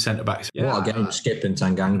between the 2 centre-backs. Yeah. What a game Skip and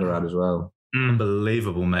Tanganga had as well.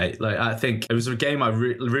 Unbelievable, mate. Like, I think it was a game I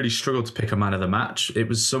really struggled to pick a man of the match. It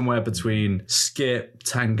was somewhere between Skip,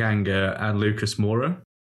 Tanganga and Lucas Moura.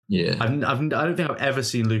 Yeah, I don't think I've ever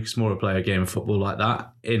seen Lucas Moura play a game of football like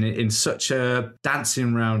that. In such a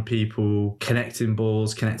dancing around people, connecting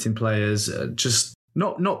balls, connecting players, just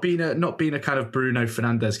not being a kind of Bruno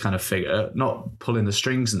Fernandes kind of figure, not pulling the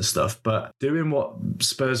strings and stuff, but doing what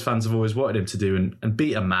Spurs fans have always wanted him to do and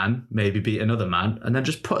beat a man, maybe beat another man, and then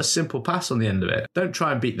just put a simple pass on the end of it. Don't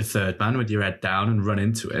try and beat the third man with your head down and run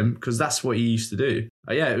into him, because that's what he used to do.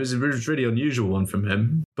 It was a really unusual one from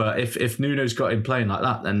him. But if Nuno's got him playing like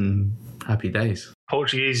that, then happy days.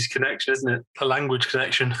 Portuguese connection, isn't it? A language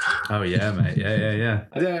connection. Oh yeah, mate. Yeah.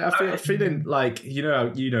 I'm feeling like you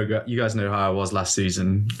guys know how I was last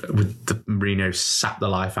season with Mourinho sapped the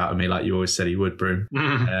life out of me, like you always said he would, Broom.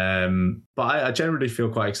 But I generally feel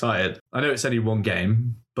quite excited. I know it's only one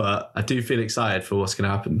game, but I do feel excited for what's going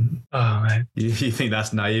to happen. Oh, man. You think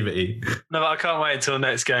that's naivety? No, but I can't wait until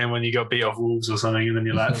next game when you got beat off Wolves or something, and then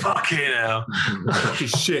you're like, fucking hell.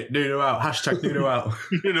 Shit, Nuno out. # Nuno out.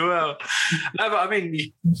 Nuno out. No, but I mean,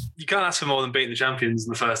 you can't ask for more than beating the champions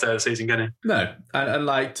in the first day of the season, can you? No. And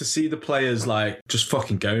like, to see the players like just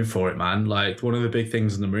fucking going for it, man. Like, one of the big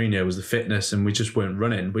things in the Mourinho was the fitness, and we just weren't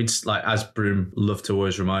running. We just, like, as Broom loved to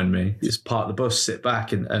always remind me, just park the bus, sit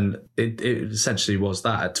back, and it essentially was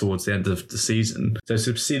that. shattered towards the end of the season. So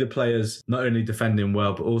to see the players not only defending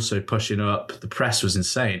well, but also pushing up, the press was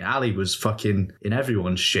insane. Ali was fucking in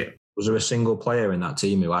everyone's shit. Was there a single player in that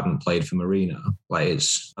team who hadn't played for Marino? Like,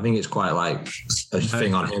 I think it's quite like a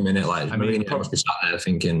thing on him, innit? Like, Marino must be sat there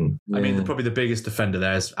thinking. I mean, probably the biggest defender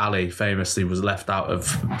there is Ali. Famously, was left out of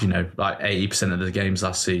like 80% of the games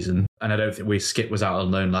last season, and I don't think Skip was out on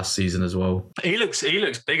loan last season as well. He looks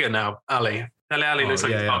bigger now, Ali. Ali looks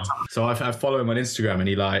like yeah. So I follow him on Instagram, and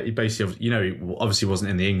he basically, he obviously wasn't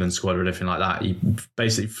in the England squad or anything like that. He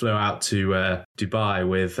basically flew out to Dubai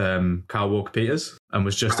with Kyle Walker-Peters and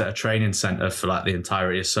was just at a training centre for like the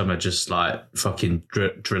entirety of summer, just like fucking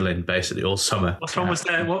drilling basically all summer. What's wrong with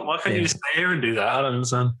that? Why can't you just stay here and do that? I don't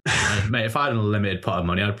understand. Mate, if I had an unlimited pot of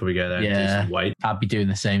money, I'd probably go there and do some weight. I'd be doing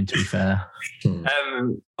the same, to be fair.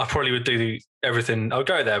 I probably would do everything. I'll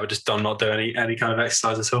go there, but just not do any kind of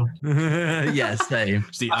exercise at all. Yeah, same.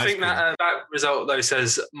 I think that result though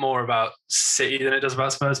says more about City than it does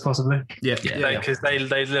about Spurs, possibly. Yeah, because they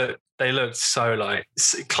looked so like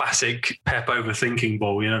classic Pep overthinking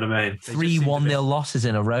ball. You know what I mean? 3 1-0 losses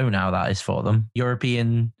in a row now. That is for them.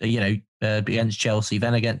 European, against Chelsea,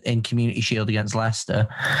 then again in Community Shield against Leicester,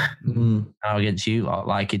 now against you.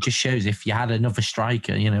 Like, it just shows if you had another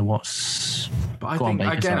striker, what's. But I think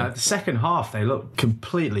again, at the second half, they looked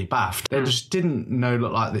completely baffed. They just didn't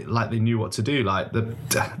look like they knew what to do. Like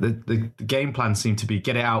the game plan seemed to be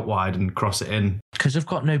get it out wide and cross it in. Because they've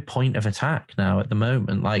got no point of attack now at the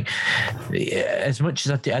moment. Like, as much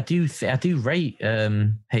as I do rate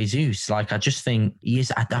Jesus. Like, I just think he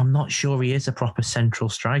is. I'm not sure he is a proper central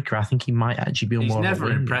striker. I think he might actually be more. He's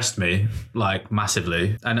never impressed me like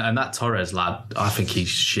massively. And that Torres lad, I think he's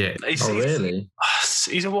shit. Really?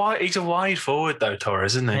 He's a wide forward though,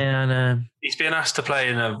 Torres, isn't he? Yeah, I know. He's been asked to play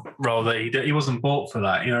in a role that he wasn't bought for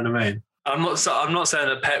that. You know what I mean? I'm not saying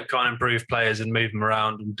that Pep can't improve players and move them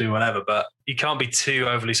around and do whatever, but you can't be too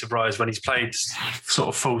overly surprised when he's played sort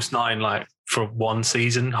of false nine like for one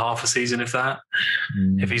season, half a season, if that,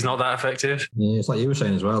 if he's not that effective. Yeah, it's like you were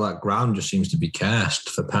saying as well, that ground just seems to be cursed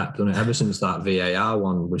for Pep, doesn't it? Ever since that VAR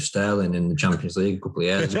one with Sterling in the Champions League a couple of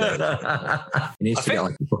years ago. He needs to get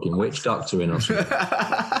like a fucking witch doctor in or something.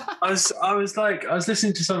 I was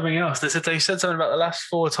listening to something else. They said something about the last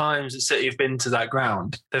 4 times that City have been to that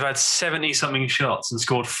ground. They've had 70-something shots and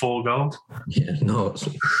scored 4 goals. Yeah, nuts.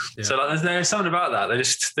 Yeah. So like, there's something about that.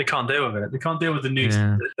 They can't deal with it. They can't deal with the news.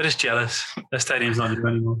 Yeah. They're just jealous. Their stadium's not new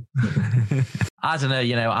anymore. I don't know,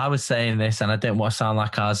 I was saying this and I don't want to sound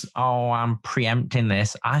like I'm preempting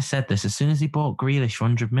this. I said this as soon as he bought Grealish for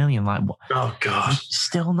 100 million. Like, what? Oh, God.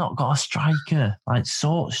 Still not got a striker. Like,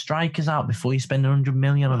 sort strikers out before you spend 100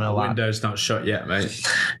 million on a lad. Window's not shut yet, mate.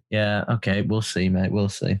 Yeah, okay, we'll see, mate. We'll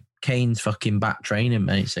see. Kane's fucking back training,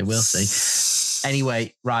 mate, so we'll see.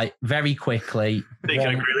 Anyway, right, very quickly.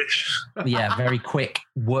 Yeah, very quick.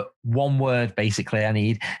 One word, basically, I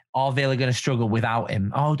need. Are Villa going to struggle without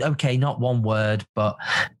him? Oh, okay, not one word, but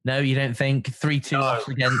no, you don't think? 3-2 off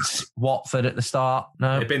against Watford at the start?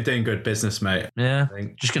 No? They've been doing good business, mate. Yeah,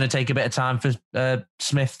 just going to take a bit of time for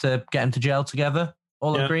Smith to get them to gel together?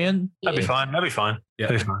 All agreeing? That'd be fine.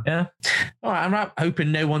 Yeah. Yeah. All right. I'm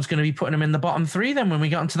hoping no one's going to be putting them in the bottom 3 then when we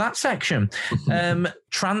get into that section.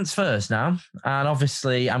 Transfers now. And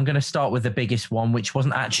obviously, I'm going to start with the biggest one, which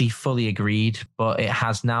wasn't actually fully agreed, but it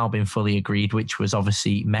has now been fully agreed, which was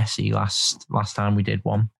obviously Messi last time we did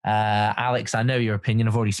one. Alex, I know your opinion.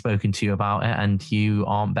 I've already spoken to you about it, and you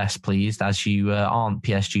aren't best pleased as you aren't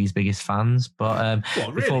PSG's biggest fans. But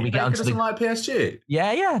before we get onto like PSG?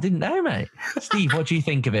 Yeah, I didn't know, mate. Steve, what do you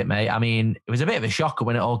think of it, mate? I mean, it was a bit of a shocker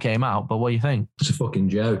when it all came out, but what do you think? It's a fucking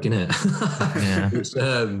joke, isn't it? Yeah.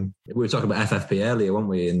 We were talking about FFP earlier, weren't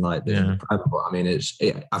we? In like, I mean,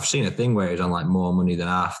 I've seen a thing where it's on like more money than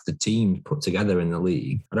half the teams put together in the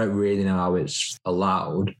league. I don't really know how it's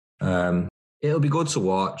allowed. It'll be good to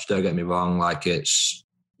watch. Don't get me wrong. Like it's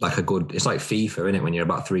like it's like FIFA, isn't it? When you're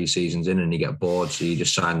about 3 seasons in and you get bored, so you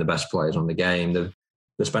just sign the best players on the game. They've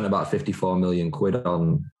spent about 54 million quid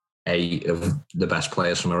on 8 of the best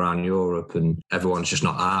players from around Europe, and everyone's just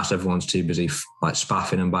not arsed. Everyone's too busy like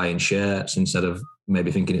spaffing and buying shirts instead of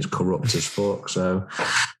maybe thinking it's corrupt as fuck. So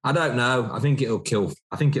I don't know. I think it'll kill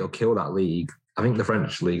that league. I think the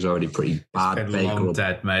French league's already pretty bad. It's been long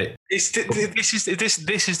dead, mate. This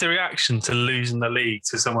is the reaction to losing the league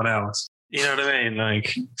to someone else. You know what I mean?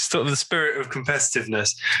 Like, sort of the spirit of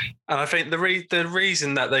competitiveness. And I think the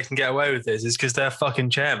reason that they can get away with this is because their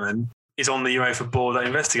fucking chairman is on the UEFA board that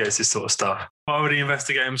investigates this sort of stuff. Why would he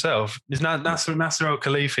investigate himself? Nasser Al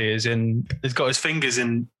Khelaïfi has got his fingers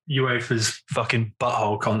in UEFA's fucking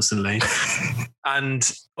butthole constantly. And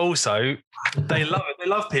also they love it. They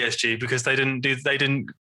love PSG because they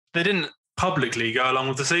didn't publicly go along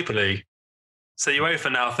with the Super League. So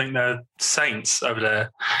UEFA now think they're saints over there.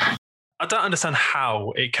 I don't understand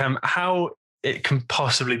how it can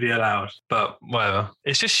possibly be allowed, but whatever.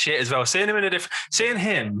 It's just shit as well. Seeing him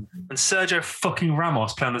and Sergio fucking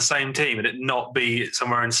Ramos play on the same team and it not be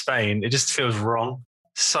somewhere in Spain, it just feels wrong.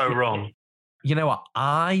 So wrong. You know what?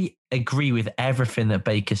 I agree with everything that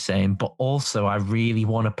Baker's saying, but also I really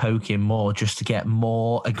want to poke him more just to get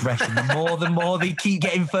more aggression. The more they keep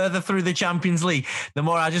getting further through the Champions League, the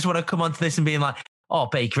more I just want to come onto this and being like, oh,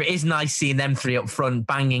 Baker, it is nice seeing them three up front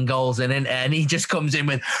banging goals in, and he just comes in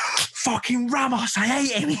with fucking Ramos. I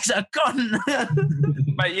hate him. He's a gun.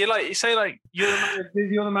 Mate, you're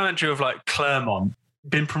the manager of like Clermont,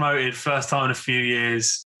 been promoted first time in a few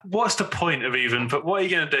years. What's the point of even? But what are you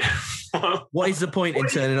going to do? What is the point in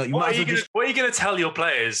turning up? What are you going to tell your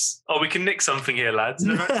players? Oh, we can nick something here, lads.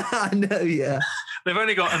 I know, yeah. They've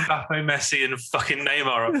only got Mbappe, Messi, and fucking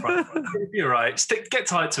Neymar up front. You're right. Get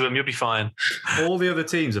tight to them. You'll be fine. All the other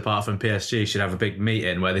teams, apart from PSG, should have a big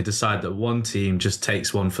meeting where they decide that one team just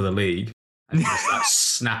takes one for the league and just like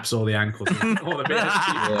snaps all the ankles. All the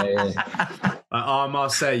PSG. Like, oh,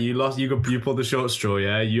 Marseille, you lost. You pulled the short straw.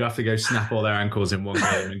 Yeah, you have to go snap all their ankles in one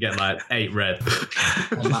game and get like 8 red.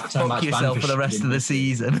 Fuck yourself for the rest of the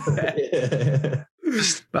season.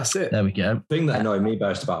 That's it. There we go. The thing that annoyed me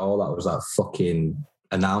most about all that was that fucking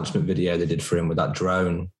announcement video they did for him with that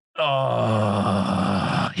drone.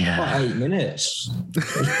 Oh, yeah. What, 8 minutes?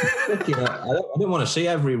 I didn't want to see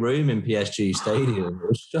every room in PSG Stadium. It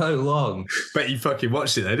was so long. Bet you fucking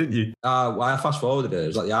watched it though, didn't you? Well, I fast forwarded it. It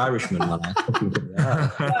was like The Irishman, man.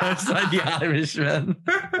 It's like The Irishman.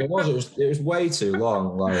 It was way too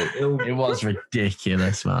long. It was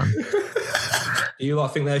ridiculous, man. Do you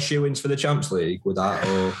think they're shoo-ins for the Champions League with that?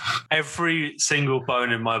 Or every single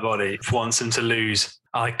bone in my body wants them to lose.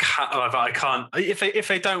 I can't. If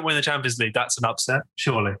they don't win the Champions League, that's an upset,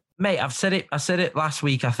 surely. Mate, I said it last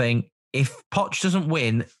week, I think. If Poch doesn't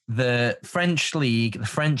win the French League, the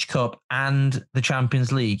French Cup, and the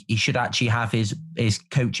Champions League, he should actually have his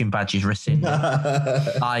coaching badges rescinded.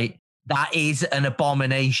 That is an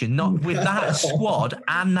abomination. Not with that squad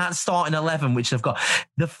and that starting 11, which they've got.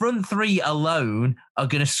 The front three alone are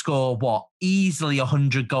going to score easily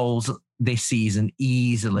 100 goals this season.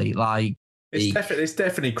 Easily, It's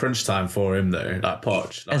definitely crunch time for him though, like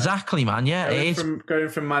Poch. Exactly, man. Yeah, it is. Going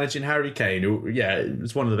from managing Harry Kane, who,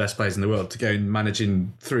 is one of the best players in the world, to going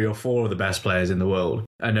managing 3 or 4 of the best players in the world,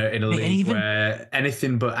 and in a league where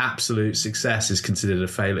anything but absolute success is considered a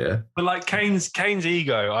failure. But like Kane's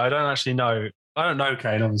ego, I don't actually know. I don't know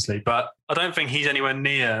Kane, obviously, but I don't think he's anywhere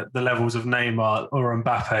near the levels of Neymar or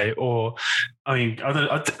Mbappe or,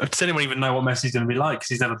 does anyone even know what Messi's going to be like because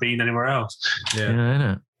he's never been anywhere else? Yeah, I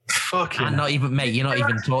know. Fucking and not even, mate, you're not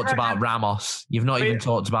even talked about Ramos. You've not even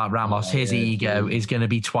talked about Ramos. His ego is going to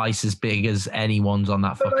be twice as big as anyone's on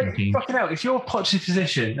that fucking team. Fucking hell, if you're Poch's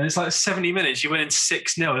position and it's like 70 minutes, you win in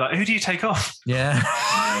 6-0, like, who do you take off? Yeah.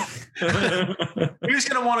 Who's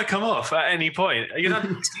going to want to come off at any point? You're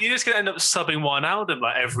just going to end up subbing Wijnaldum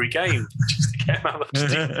like every game just to get him out of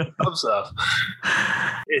the stuff.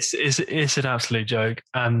 It's an absolute joke.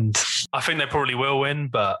 And I think they probably will win,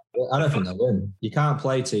 but I don't think they'll win. You can't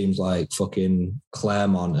play teams like fucking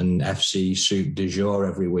Clermont and FC Soup du Jour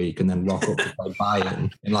every week and then rock up to play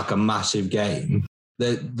Bayern in like a massive game.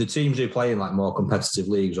 The teams who play in like more competitive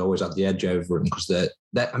leagues always have the edge over them because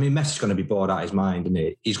Messi's going to be bored out of his mind, isn't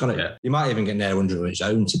he? He's going to. He might even get near 100 on his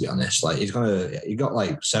own, to be honest. Like he got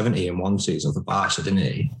like 70 in one season for Barca, didn't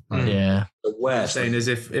he? Yeah. The worst. Saying is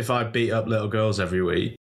if I beat up little girls every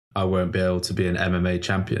week, I won't be able to be an MMA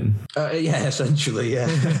champion. Yeah, essentially, yeah.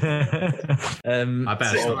 I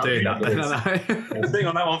better stop doing that. I've been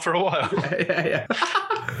on that one for a while. Yeah.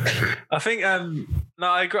 I think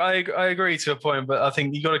I agree to a point, but I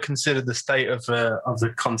think you got to consider the state of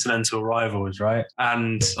the continental rivals, right?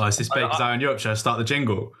 And is this Baker's Eye on Europe? Should I start the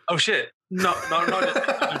jingle? Oh shit! No.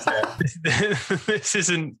 This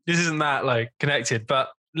isn't that like connected, but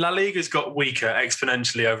La Liga's got weaker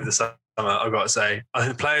exponentially over the summer. I've got to say, I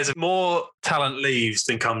think the players have more talent leaves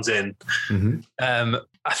than comes in. Mm-hmm.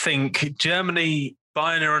 I think Germany,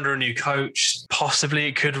 Bayern are under a new coach. Possibly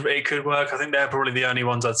it could work. I think they're probably the only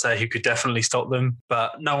ones I'd say who could definitely stop them.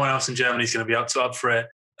 But no one else in Germany is going to be up for it.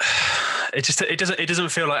 It doesn't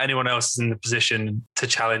feel like anyone else is in the position to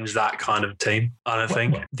challenge that kind of team. I don't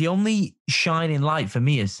think. The only shining light for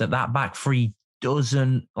me is that back three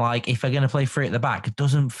doesn't, like, if they're going to play three at the back, it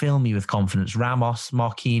doesn't fill me with confidence. Ramos,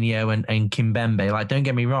 Marquinhos, and Kimpembe, like, don't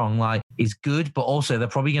get me wrong, like, is good, but also they're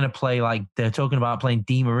probably going to play, like, they're talking about playing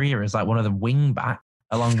Di Maria as like one of the wing backs,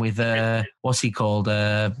 along with what's he called,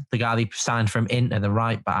 the guy they signed from Inter, the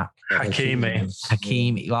right back,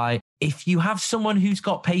 Hakimi. Like, if you have someone who's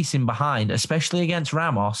got pace in behind, especially against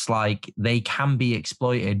Ramos, like, they can be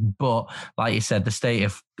exploited. But like you said, the state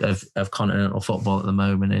of continental football at the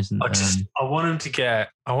moment isn't. I want him to get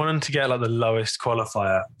like the lowest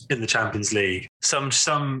qualifier in the Champions League.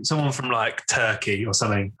 Someone from like Turkey or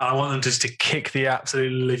something. I want them just to kick the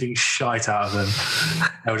absolute living shite out of them.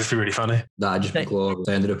 That would just be really funny. That'd just be glorious.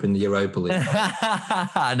 They ended up in the Europa League.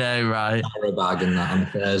 I know, right? Carabag and that on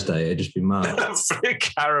Thursday. It'd just be mad.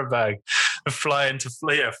 Carabag. Flying to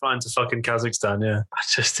fucking Kazakhstan. Yeah. I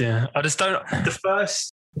just don't.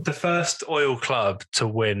 The first oil club to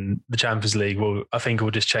win the Champions League will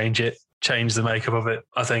just change the makeup of it,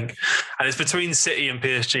 I think. And it's between City and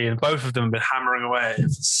PSG, and both of them have been hammering away at it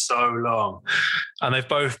for so long. And they've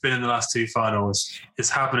both been in the last two finals. It's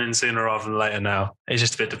happening sooner rather than later now. It's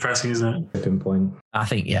just a bit depressing, isn't it? Pinpoint. I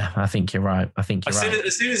think you're right. As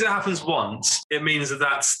soon as it happens once, it means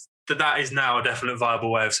that is now a definite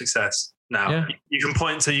viable way of success. Now, you can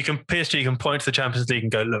point to the Champions League and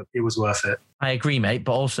go, look, it was worth it. I agree, mate.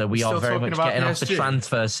 But also, we are very much getting off the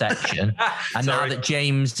transfer section. And now that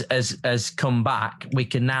James has come back, we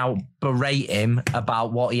can now berate him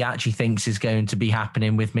about what he actually thinks is going to be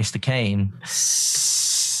happening with Mr. Kane.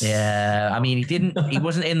 Yeah, I mean, he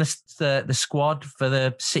wasn't in the squad for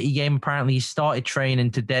the City game. Apparently, he started training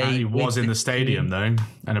today. He was in the stadium, though.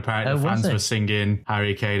 And apparently the fans were singing,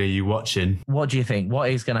 "Harry Kane, are you watching?" What do you think? What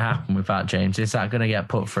is going to happen with that, James? Is that going to get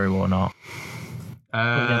put through or not?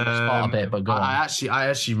 Spot a bit, but go on. I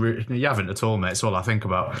actually, you haven't at all, mate. It's all I think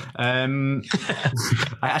about. I'm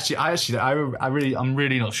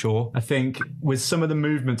really not sure. I think with some of the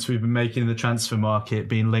movements we've been making in the transfer market,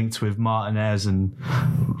 being linked with Martinez and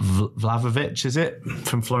Vlahovic, is it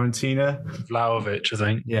from Fiorentina? Vlahovic, I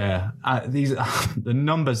think. Yeah, these the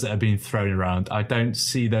numbers that are being thrown around. I don't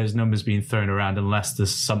see those numbers being thrown around unless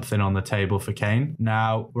there's something on the table for Kane.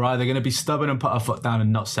 Now we're either going to be stubborn and put our foot down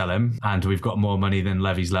and not sell him, and we've got more money than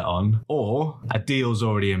Levy's let on, or a deal's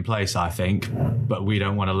already in place, I think, but we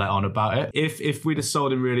don't want to let on about it. If we'd have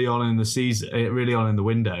sold him really on in the season, really on in the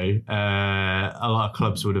window, a lot of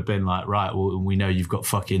clubs would have been like, right, well, we know you've got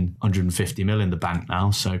fucking 150 mil in the bank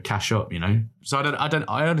now, so cash up, you know. So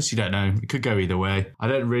I honestly don't know. It could go either way. I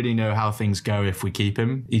don't really know how things go if we keep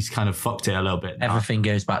him. He's kind of fucked it a little bit now. Everything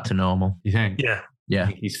goes back to normal. You think? Yeah,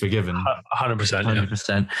 he's forgiven. 100%.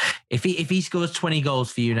 100%. If he scores 20 goals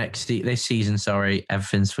for you this season,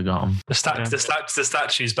 everything's forgotten. The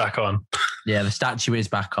statue's back on. Yeah, the statue is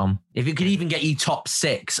back on. If it could even get you top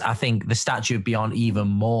 6, I think the statue would be on even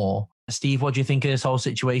more. Steve, what do you think of this whole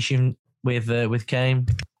situation with Kane?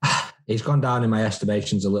 He's gone down in my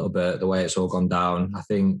estimations a little bit, the way it's all gone down. I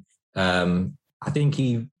think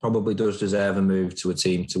he probably does deserve a move to a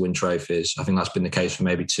team to win trophies. I think that's been the case for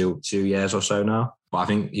maybe two years or so now. But I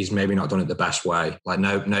think he's maybe not done it the best way. Like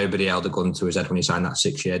nobody held a gun to his head when he signed that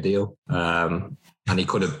 6-year deal. And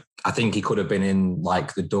I think he could have been in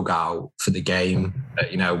like the dugout for the game,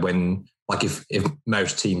 you know, when like if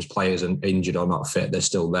most teams' players are injured or not fit, they're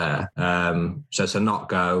still there. So to not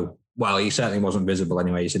go, well, he certainly wasn't visible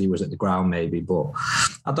anyway. He said he was at the ground maybe, but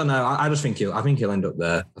I don't know. I just think he'll end up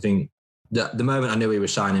there. I think the moment I knew he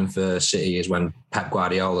was signing for City is when Pep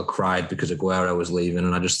Guardiola cried because Aguero was leaving,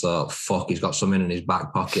 and I just thought, fuck, he's got something in his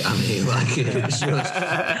back pocket. I mean, like, it's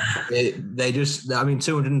just,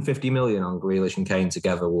 250 million on Grealish and Kane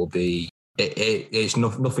together will be, it's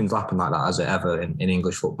nothing's happened like that, has it ever in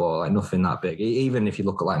English football? Like nothing that big. Even if you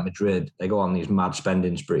look at like Madrid, they go on these mad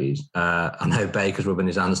spending sprees. I know Baker's rubbing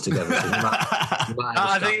his hands together.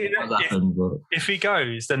 I think if he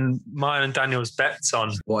goes, then mine and Daniel's bet's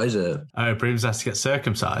on. What is it? Oh, Brooms has to get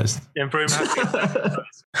circumcised. Yeah, Brooms has to get circumcised.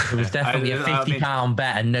 It was definitely a £50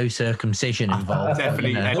 bet and no circumcision involved.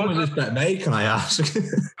 Definitely. What was this bet made, can I ask?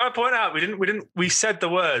 I point out we said the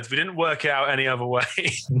words, we didn't work it out any other way.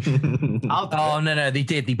 Oh no, they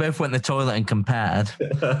did. They both went to the toilet and compared.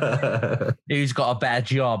 Who's got a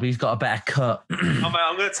better job? Who's got a better cut? I'm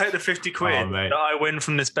going to take the 50 quid that I win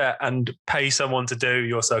from this bet and pay someone to do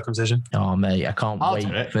your circumcision. Oh mate, I can't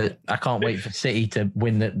wait for City to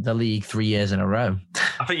win the league 3 years in a row.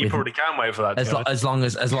 I think you probably can wait for that. As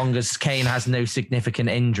long as Kane has no significant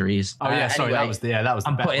injuries. Oh yeah, sorry, anyway, that was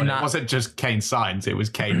the bet. It wasn't just Kane signs; it was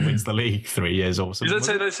Kane wins the league 3 years or something.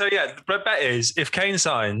 So yeah, the bet is if Kane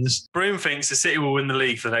signs, Broom thinks the City will win the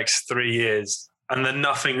league for the next 3 years, And then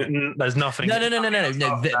there's nothing. No.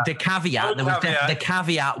 The caveat, the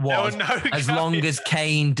caveat was as long as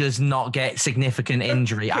Kane does not get significant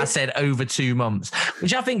injury. I said over 2 months,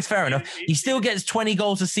 which I think is fair enough. He still gets 20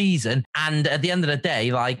 goals a season. And at the end of the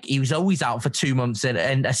day, like, he was always out for 2 months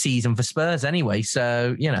in a season for Spurs anyway.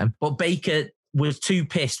 So, but Baker was too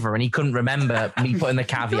pissed for, and he couldn't remember me putting the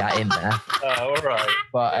caveat in there. Oh, all right.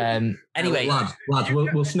 But anyway, lads,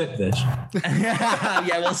 we'll snip this.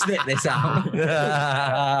 Yeah, we'll snip this out.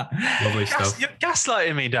 Lovely stuff. You're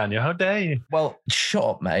gaslighting me, Daniel. How dare you? Well, shut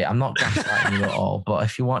up, mate. I'm not gaslighting you at all. But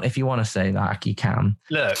if you want to say that, you can.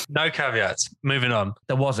 Look, no caveats. Moving on.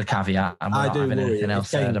 There was a caveat. I'm not having anything else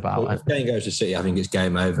said about it. If Kane goes to City, I think it's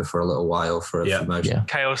game over for a little while for most. Yeah.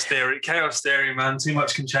 Chaos theory, man. Too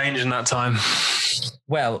much can change in that time.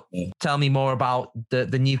 Well, tell me more about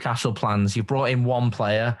the Newcastle plans. You brought in one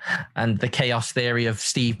player, and the chaos theory of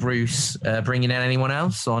Steve Bruce bringing in anyone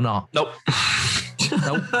else or not? Nope.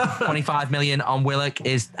 Nope. 25 million on Willock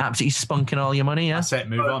is absolutely spunking all your money. Yeah, that's it.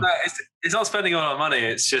 Move on. No, it's not spending all our money.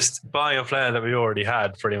 It's just buying a player that we already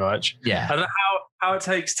had, pretty much. Yeah. I don't know how it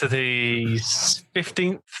takes to the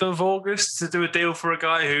 15th of August to do a deal for a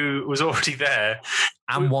guy who was already there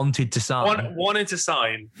and wanted to sign. Wanted to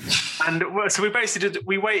sign, and so we basically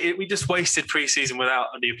we just wasted pre-season without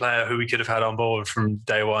a new player who we could have had on board from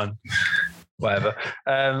day one. Whatever.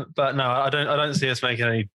 But no, I don't see us making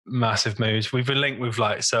any massive moves. We've been linked with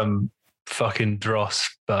like some fucking dross,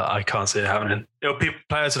 but I can't see it happening.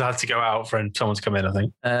 Players would have to go out for someone to come in, I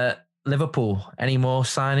think. Liverpool, any more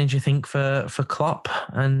signings you think for Klopp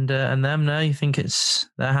and them? No, you think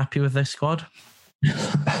they're happy with their squad?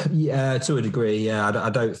 Yeah, to a degree. Yeah, I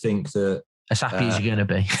don't think that as happy as you're going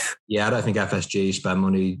to be. Yeah, I don't think FSG spend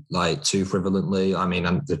money like too frivolently. I mean,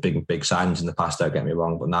 there's big signings in the past. Don't get me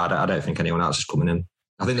wrong, but no, I don't think anyone else is coming in.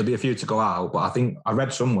 I think there'll be a few to go out, but I think I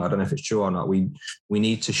read somewhere, I don't know if it's true or not, we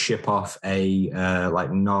need to ship off a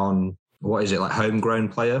homegrown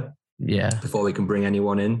player. Yeah. Before we can bring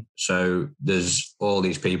anyone in. So there's all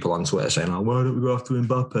these people on Twitter saying, like, why don't we go after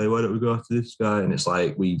Mbappe? Why don't we go after this guy? And it's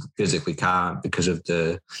like, we physically can't because of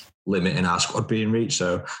the limit in our squad being reached.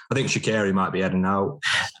 So I think Shaqiri might be heading out.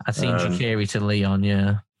 I've seen Shaqiri to Lyon,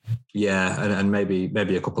 yeah. Yeah, and maybe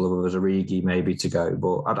a couple of others, Origi maybe to go.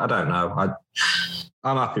 But I don't know.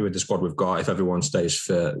 I'm happy with the squad we've got if everyone stays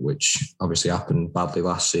fit, which obviously happened badly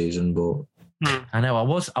last season, but I know. I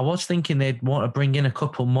was thinking they'd want to bring in a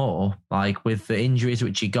couple more, like with the injuries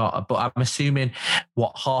which you got. But I'm assuming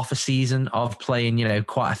half a season of playing,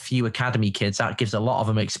 quite a few academy kids, that gives a lot of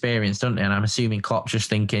them experience, doesn't it? And I'm assuming Klopp's just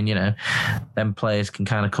thinking, them players can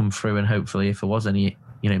kind of come through, and hopefully, if there was any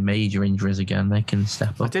major injuries again, they can step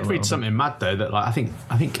up. I did read something mad though that I think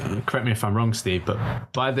correct me if I'm wrong, Steve, but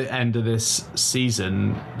by the end of this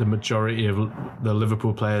season, the majority of the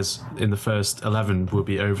Liverpool players in the first 11 will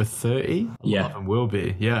be over 30. Yeah, and will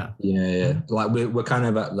be. Yeah. Like we're kind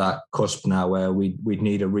of at that cusp now where we'd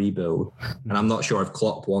need a rebuild, and I'm not sure if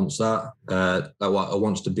Klopp wants that.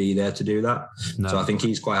 Wants to be there to do that. No. So I think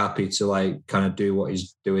he's quite happy to kind of do what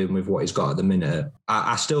he's doing with what he's got at the minute.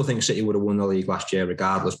 I still think City would have won the league last year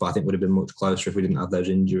regardless, but I think it would have been much closer if we didn't have those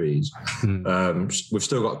injuries. We've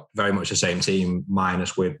still got very much the same team,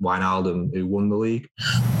 minus with Wijnaldum, who won the league.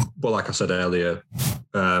 But like I said earlier,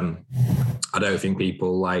 I don't think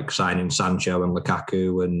people like signing Sancho and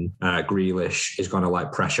Lukaku and Grealish is going to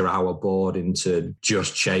pressure our board into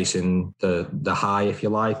just chasing the high, if you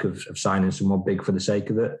like, of signing someone big for the sake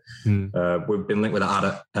of it. We've been linked with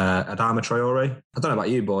Adama Traore. I don't know about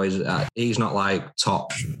you boys. He's not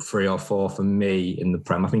top 3 or 4 for me in the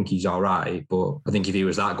Prem. I think he's all right, but I think if he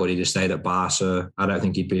was that good, he'd just stayed at Barca. I don't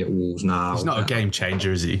think he'd be at Wolves now. He's not a game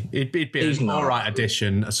changer, is he? He'd be an all right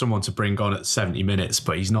addition, someone to bring on at 70 minutes,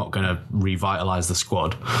 but he's not going to revitalise the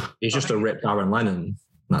squad. He's just a ripped Aaron Lennon.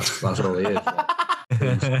 That's all he is.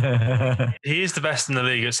 He is the best in the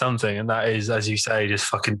league at something, and that is, as you say, just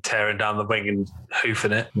fucking tearing down the wing and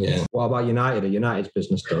hoofing it. Yeah. What about United? Are United's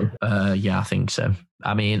business done? Yeah, I think so.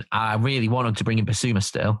 I mean, I really wanted to bring in Basuma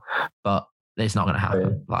still, but it's not going to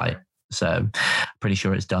happen. Yeah. So pretty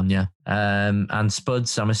sure it's done, yeah. And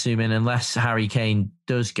Spuds, I'm assuming, unless Harry Kane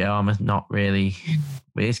does go, I'm not really...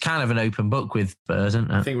 It's kind of an open book with Spurs,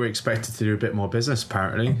 isn't it? I think we're expected to do a bit more business,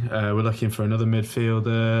 apparently. We're looking for another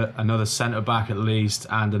midfielder, another centre-back at least,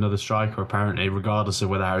 and another striker, apparently, regardless of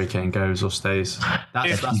whether Harry Kane goes or stays.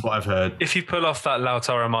 That's what I've heard. If you pull off that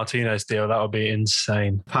Lautaro Martinez deal, that would be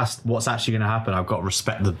insane. Past what's actually going to happen, I've got to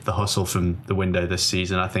respect the hustle from the window this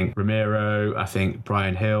season. I think Ramiro, I think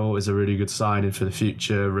Brian Hill is a really good signing for the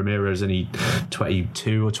future. Ramiro's only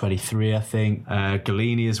 22 or 23, I think.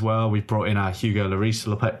 Galini as well. We've brought in our Hugo Lloris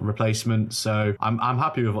replacement. So I'm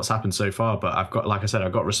happy with what's happened so far, but I've got, like I said,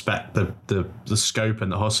 I've got respect the scope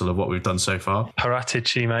and the hustle of what we've done so far.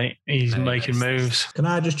 Paratici, mate. He's making moves. Can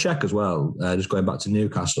I just check as well, just going back to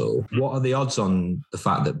Newcastle, what are the odds on the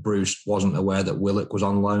fact that Bruce wasn't aware that Willock was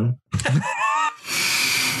on loan?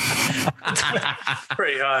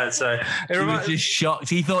 Pretty high, so he was just shocked.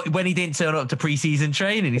 He thought when he didn't turn up to pre-season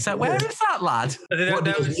training, he's like, "Where is that lad?" What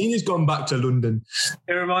does it mean he's gone back to London?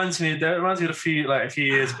 It reminds me of a few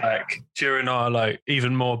years back during our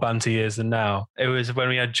even more banter years than now. It was when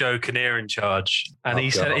we had Joe Kinnear in charge, and he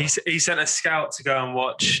sent a scout to go and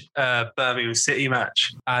watch Birmingham City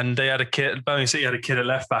match, and they had Birmingham City had a kid at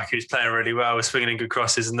left back who was playing really well, was swinging in good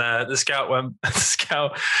crosses, and the scout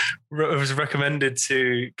was recommended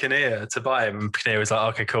to Kinnear to buy him, and Kinnear was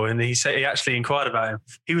like, "Okay, cool," and he actually inquired about him.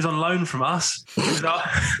 He was on loan from us.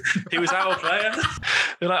 He was our player.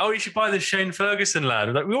 They're like, "Oh, you should buy this Shane Ferguson lad."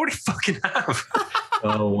 We're like, "We already fucking have."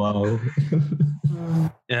 Oh wow.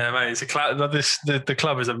 Yeah, mate, it's a clown. The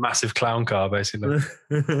club is a massive clown car, basically.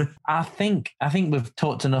 I think we've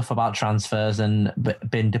talked enough about transfers and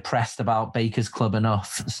been depressed about Baker's club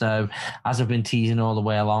enough. So, as I've been teasing all the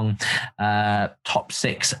way along, top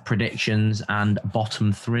 6 predictions and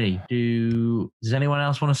bottom 3. Does anyone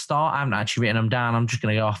else want to start? I haven't actually written them down. I'm just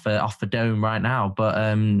going to go off the dome right now. But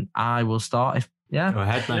I will start. Yeah. Go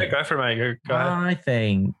ahead, mate. Yeah, go for it, mate. Go ahead. I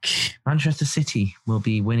think Manchester City will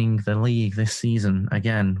be winning the league this season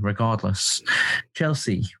again, regardless.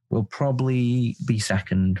 Chelsea will probably be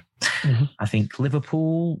second. Mm-hmm. I think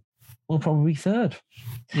Liverpool will probably be third.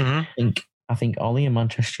 Mm-hmm. I think Ollie and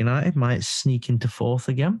Manchester United might sneak into fourth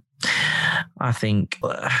again. I think,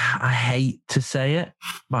 I hate to say it,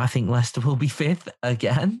 but I think Leicester will be fifth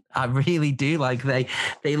again. I really do.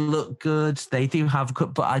 They look good. They do have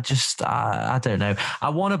good, but I don't know. I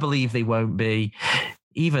want to believe they won't be,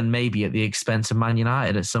 even maybe at the expense of Man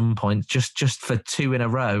United at some point, just for 2 in a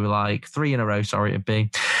row, 3 in a row, sorry, it'd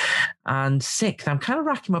be. And sixth, I'm kind of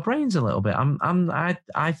racking my brains a little bit.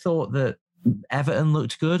 I thought that Everton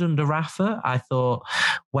looked good under Rafa. I thought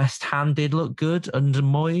West Ham did look good under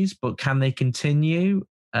Moyes, but can they continue?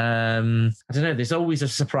 I don't know. There's always a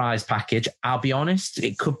surprise package. I'll be honest.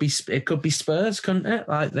 It could be Spurs, couldn't it?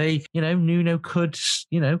 Nuno could,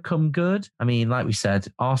 come good. I mean, like we said,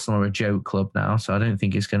 Arsenal are a joke club now, so I don't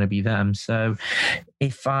think it's going to be them. So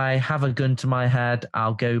if I have a gun to my head,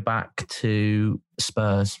 I'll go back to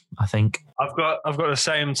Spurs, I think. I've got the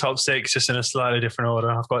same top 6, just in a slightly different order.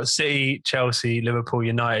 I've got City, Chelsea, Liverpool,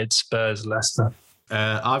 United, Spurs, Leicester.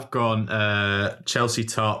 I've gone Chelsea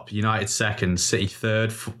top, United second, City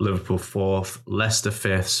third, Liverpool fourth, Leicester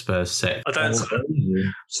 5th, Spurs 6th.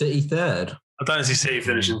 City third? I don't see City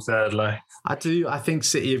finishing third, I do. I think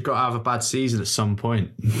City have got to have a bad season at some point.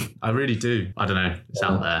 I really do. I don't know. It's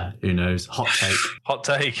out there. Who knows? Hot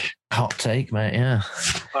take, mate. Yeah.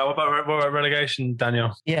 What about relegation,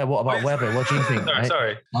 Daniel? Yeah. What about Webber? What do you think?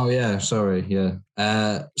 Sorry. Oh yeah. Sorry. Yeah.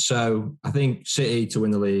 So I think City to win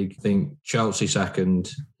the league. I think Chelsea second,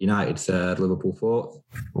 United third, Liverpool fourth.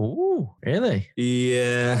 Ooh, really?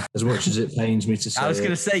 Yeah. As much as it pains me to say, I was going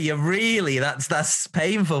to say, that's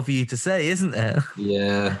painful for you to say, isn't it?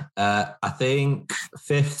 Yeah. I think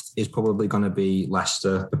fifth is probably going to be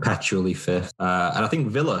Leicester, perpetually fifth, and I think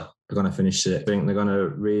Villa are going to finish it. I think they're going to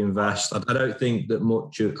reinvest. I don't think that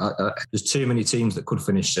much. There's too many teams that could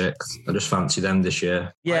finish sixth. I just fancy them this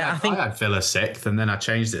year. Yeah, I had Villa 6th, and then I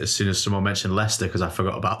changed it as soon as someone mentioned Leicester because I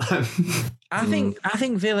forgot about them. I think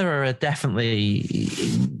Villa are definitely.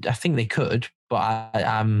 I think they could, but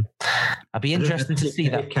I'd be interested to see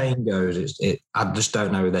that. If Kane goes, I just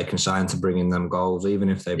don't know who they can sign to bring in them goals, even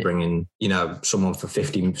if they bring in, someone for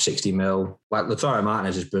 50, 60 mil. Like Lautaro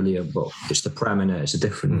Martinez is brilliant, but it's the Prem, innit? It's a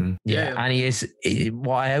different. Yeah, and he is.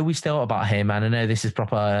 What I always thought about him, and I know this is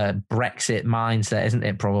proper Brexit mindset, isn't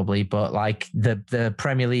it? Probably, but the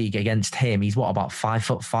Premier League against him, he's about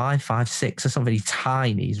 5'5", 5'6" or something. He's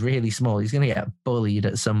tiny. He's really small. He's going to get bullied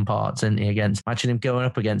at some parts, isn't he? Imagine him going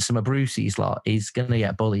up against some of Brucey's lot. He's going to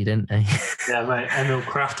get bullied, isn't he? Yeah, mate. Emil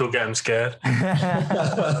Kraft will get him scared. Right,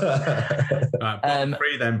 bottom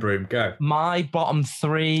 3 then, Broom. Go. My bottom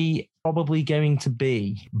 3 probably going to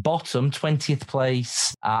be bottom 20th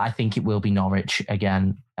place. I think it will be Norwich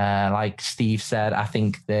again. Like Steve said, I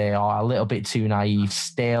think they are a little bit too naive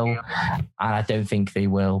still, and I don't think they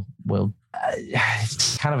will.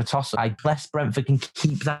 It's kind of a toss-up. Unless Brentford can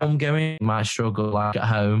keep that one going, they might struggle at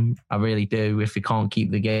home. I really do if they can't keep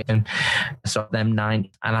the game. So them 9,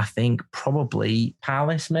 and I think probably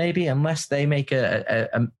Palace maybe, unless they make a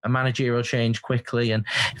managerial change quickly, and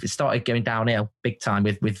if it started going downhill, big time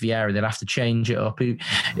with Vieira. They'd have to change it up. It's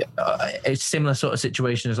a similar sort of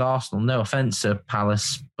situation as Arsenal. No offence to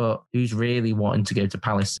Palace, but who's really wanting to go to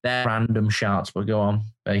Palace? They're random shouts, but go on,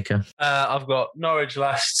 Baker. I've got Norwich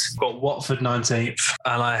last, got Watford 19th,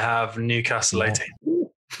 and I have Newcastle 18th.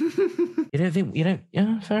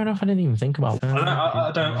 Yeah, fair enough. I didn't even think about that.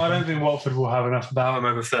 I don't think Watford will have enough about them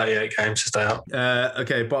over 38 games to stay up.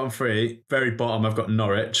 Okay, bottom three. Very bottom, I've got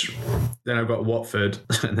Norwich. Then I've got Watford.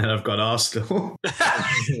 And then I've got Arsenal.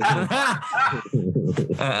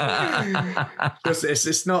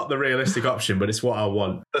 It's not the realistic option, but it's what I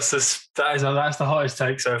want. That's the hottest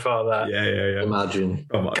take so far. That Yeah. Imagine.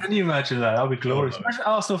 Come on. Can you imagine that? That'd be glorious. Imagine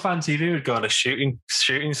Arsenal fan TV would go on a shooting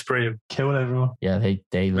spree and kill everyone. Yeah, they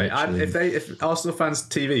Mate, literally... if Arsenal fans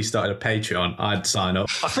TV started a Patreon, I'd sign up.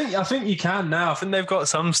 I think you can now. I think they've got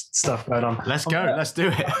some stuff going on. Let's go. Let's do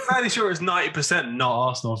it. I'm fairly sure it's 90% not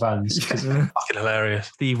Arsenal fans. It's fucking hilarious.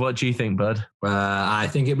 Steve, what do you think, bud? I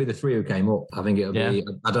think it'll be the three who came up. I think it'll be.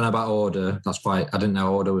 I don't know about order. I didn't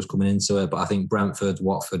know order was coming into it, but I think Brentford,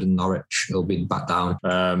 Watford, and Norwich will be back down.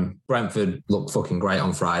 Brentford looked fucking great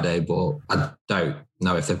on Friday, but I don't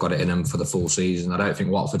know if they've got it in them for the full season. I don't think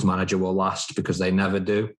Watford's manager will last because they never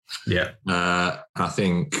do. Yeah. I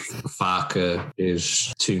think Farke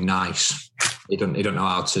is too nice. He don't know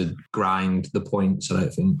how to grind the points, I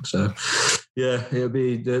don't think. So, yeah, it'll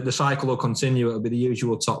be the cycle will continue. It'll be the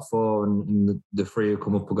usual top four, and the three who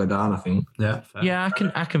come up will go down, I think. Yeah. Fair. Yeah,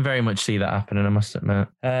 I can very much see that happening, I must admit.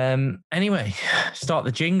 Anyway, start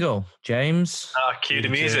the jingle, James. Cue the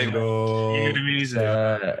music. Cue the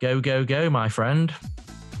music. Go, my friend.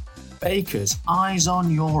 Baker's Eyes on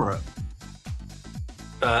Europe.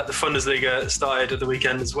 The Bundesliga started at the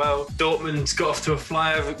weekend as well. Dortmund got off to a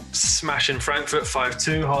flyer, smashing Frankfurt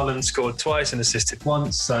 5-2. Haaland scored twice and assisted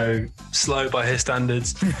once, so slow by his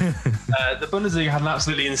standards. The Bundesliga had an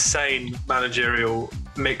absolutely insane managerial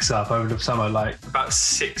mix-up over the summer. Like about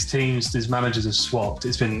 6 teams, his managers have swapped.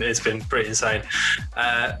 It's been pretty insane.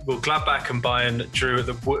 Gladbach and Bayern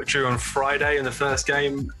drew on Friday in the first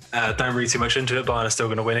game. Don't read too much into it. Bayern are still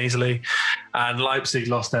going to win easily. And Leipzig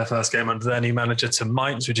lost their first game under their new manager to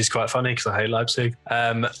Mainz, which is quite funny because I hate Leipzig.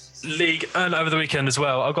 League and over the weekend as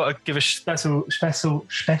well. I've got to give a special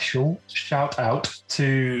shout out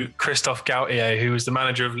to Christophe Gautier, who was the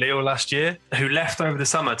manager of Lille last year, who left over the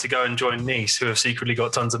summer to go and join Nice, who have secretly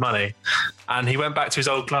got tons of money. And he went back to his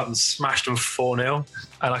old club and smashed them 4-0.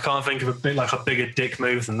 And I can't think of a bigger dick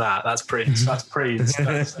move than that. That's pretty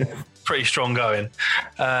strong going.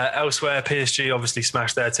 Elsewhere, PSG obviously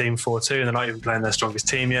smashed their team 4-2, and they're not even playing their strongest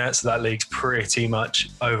team yet, so that league's pretty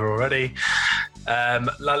much over already.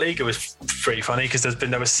 La Liga was pretty funny because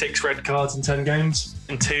there were 6 red cards in 10 games,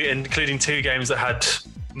 including 2 games that had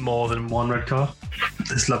more than 1 red card.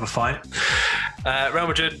 Just love a fight. Real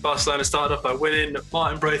Madrid, Barcelona started off by winning.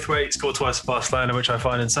 Martin Braithwaite scored twice for Barcelona, which I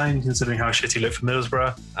find insane considering how shit he looked for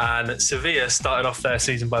Middlesbrough. And Sevilla started off their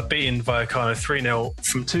season by beating Vallecano 3-0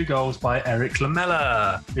 from 2 goals by Eric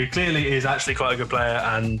Lamela, who clearly is actually quite a good player,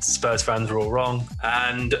 and Spurs fans were all wrong.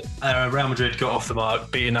 And Real Madrid got off the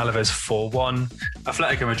mark, beating Alaves 4-1.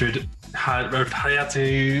 Atletico Madrid had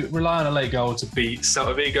to rely on a late goal to beat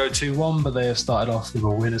Celta Vigo 2-1, but they have started off with a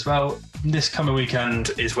win as well. This coming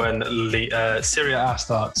weekend is when Serie A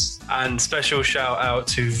starts, and special shout out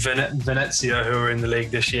to Venezia, who are in the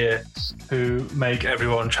league this year, who make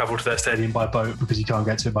everyone travel to their stadium by boat because you can't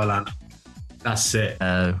get to it by land. That's it.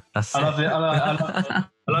 I love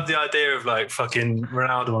the idea of like fucking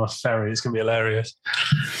Ronaldo on a ferry. It's gonna be hilarious.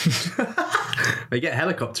 They get a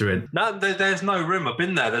helicopter in. No, there's no room. I've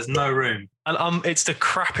been there. There's no room. And it's the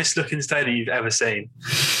crappiest looking stadium you've ever seen.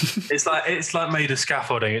 It's like made of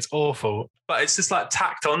scaffolding. It's awful. But it's just like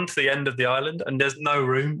tacked on to the end of the island, and there's no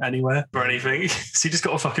room anywhere for anything. So you just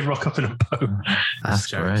got to fucking rock up in a boat. That's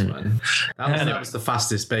jokes, great. Man. That was the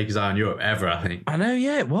fastest Baker's Eye on Europe ever, I think. I know,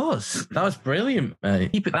 yeah, it was. That was brilliant,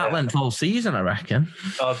 mate. Keep it that length all season, I reckon.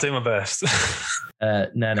 I'll do my best.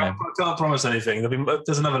 No. Can't promise anything.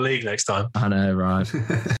 There's another league next time. I know, right?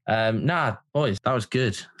 Nah, boys, that was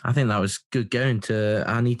good. I think that was good going to.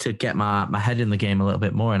 I need to get my head in the game a little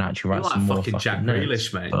bit more and actually write some more fucking Jack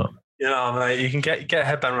Grealish, mate. But, mate, you can get a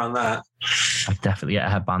headband around that. I'd definitely get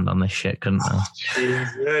a headband on this shit, couldn't I?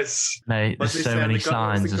 Jesus. Mate, there's so many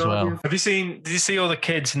signs as well. Did you see all the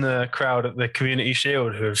kids in the crowd at the Community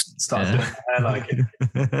Shield who have started doing their hair like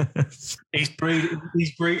it?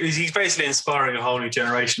 He's basically inspiring a whole new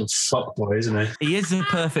generation of fuckboy, isn't he? He is the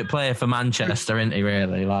perfect player for Manchester, isn't he,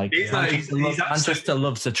 really? Like, Manchester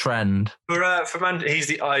loves a trend. He's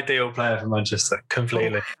the ideal player for Manchester,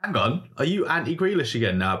 completely. Hang on. Are you anti-Grealish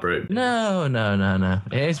again now, bro? No.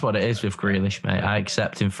 It is what it is with with Grealish, mate. I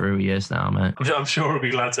accept him for who he is now, mate. I'm sure he'll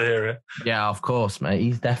be glad to hear it. Yeah, of course, mate.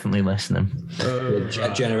 He's definitely listening.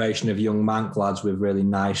 A generation of young mank lads with really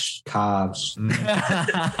nice calves.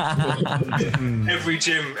 Every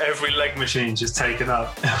gym, every leg machine just taken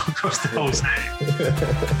up across the whole state.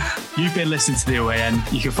 You've been listening to The Away End.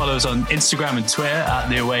 You can follow us on Instagram and Twitter at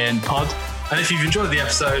The Away End Pod. And if you've enjoyed the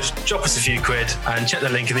episode, drop us a few quid and check the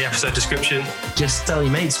link in the episode description. Just tell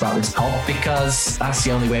your mates about this pod, because that's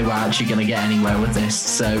the only way we're actually going to get anywhere with this.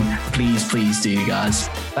 So please do, guys.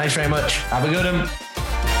 Thanks very much. Have a good one.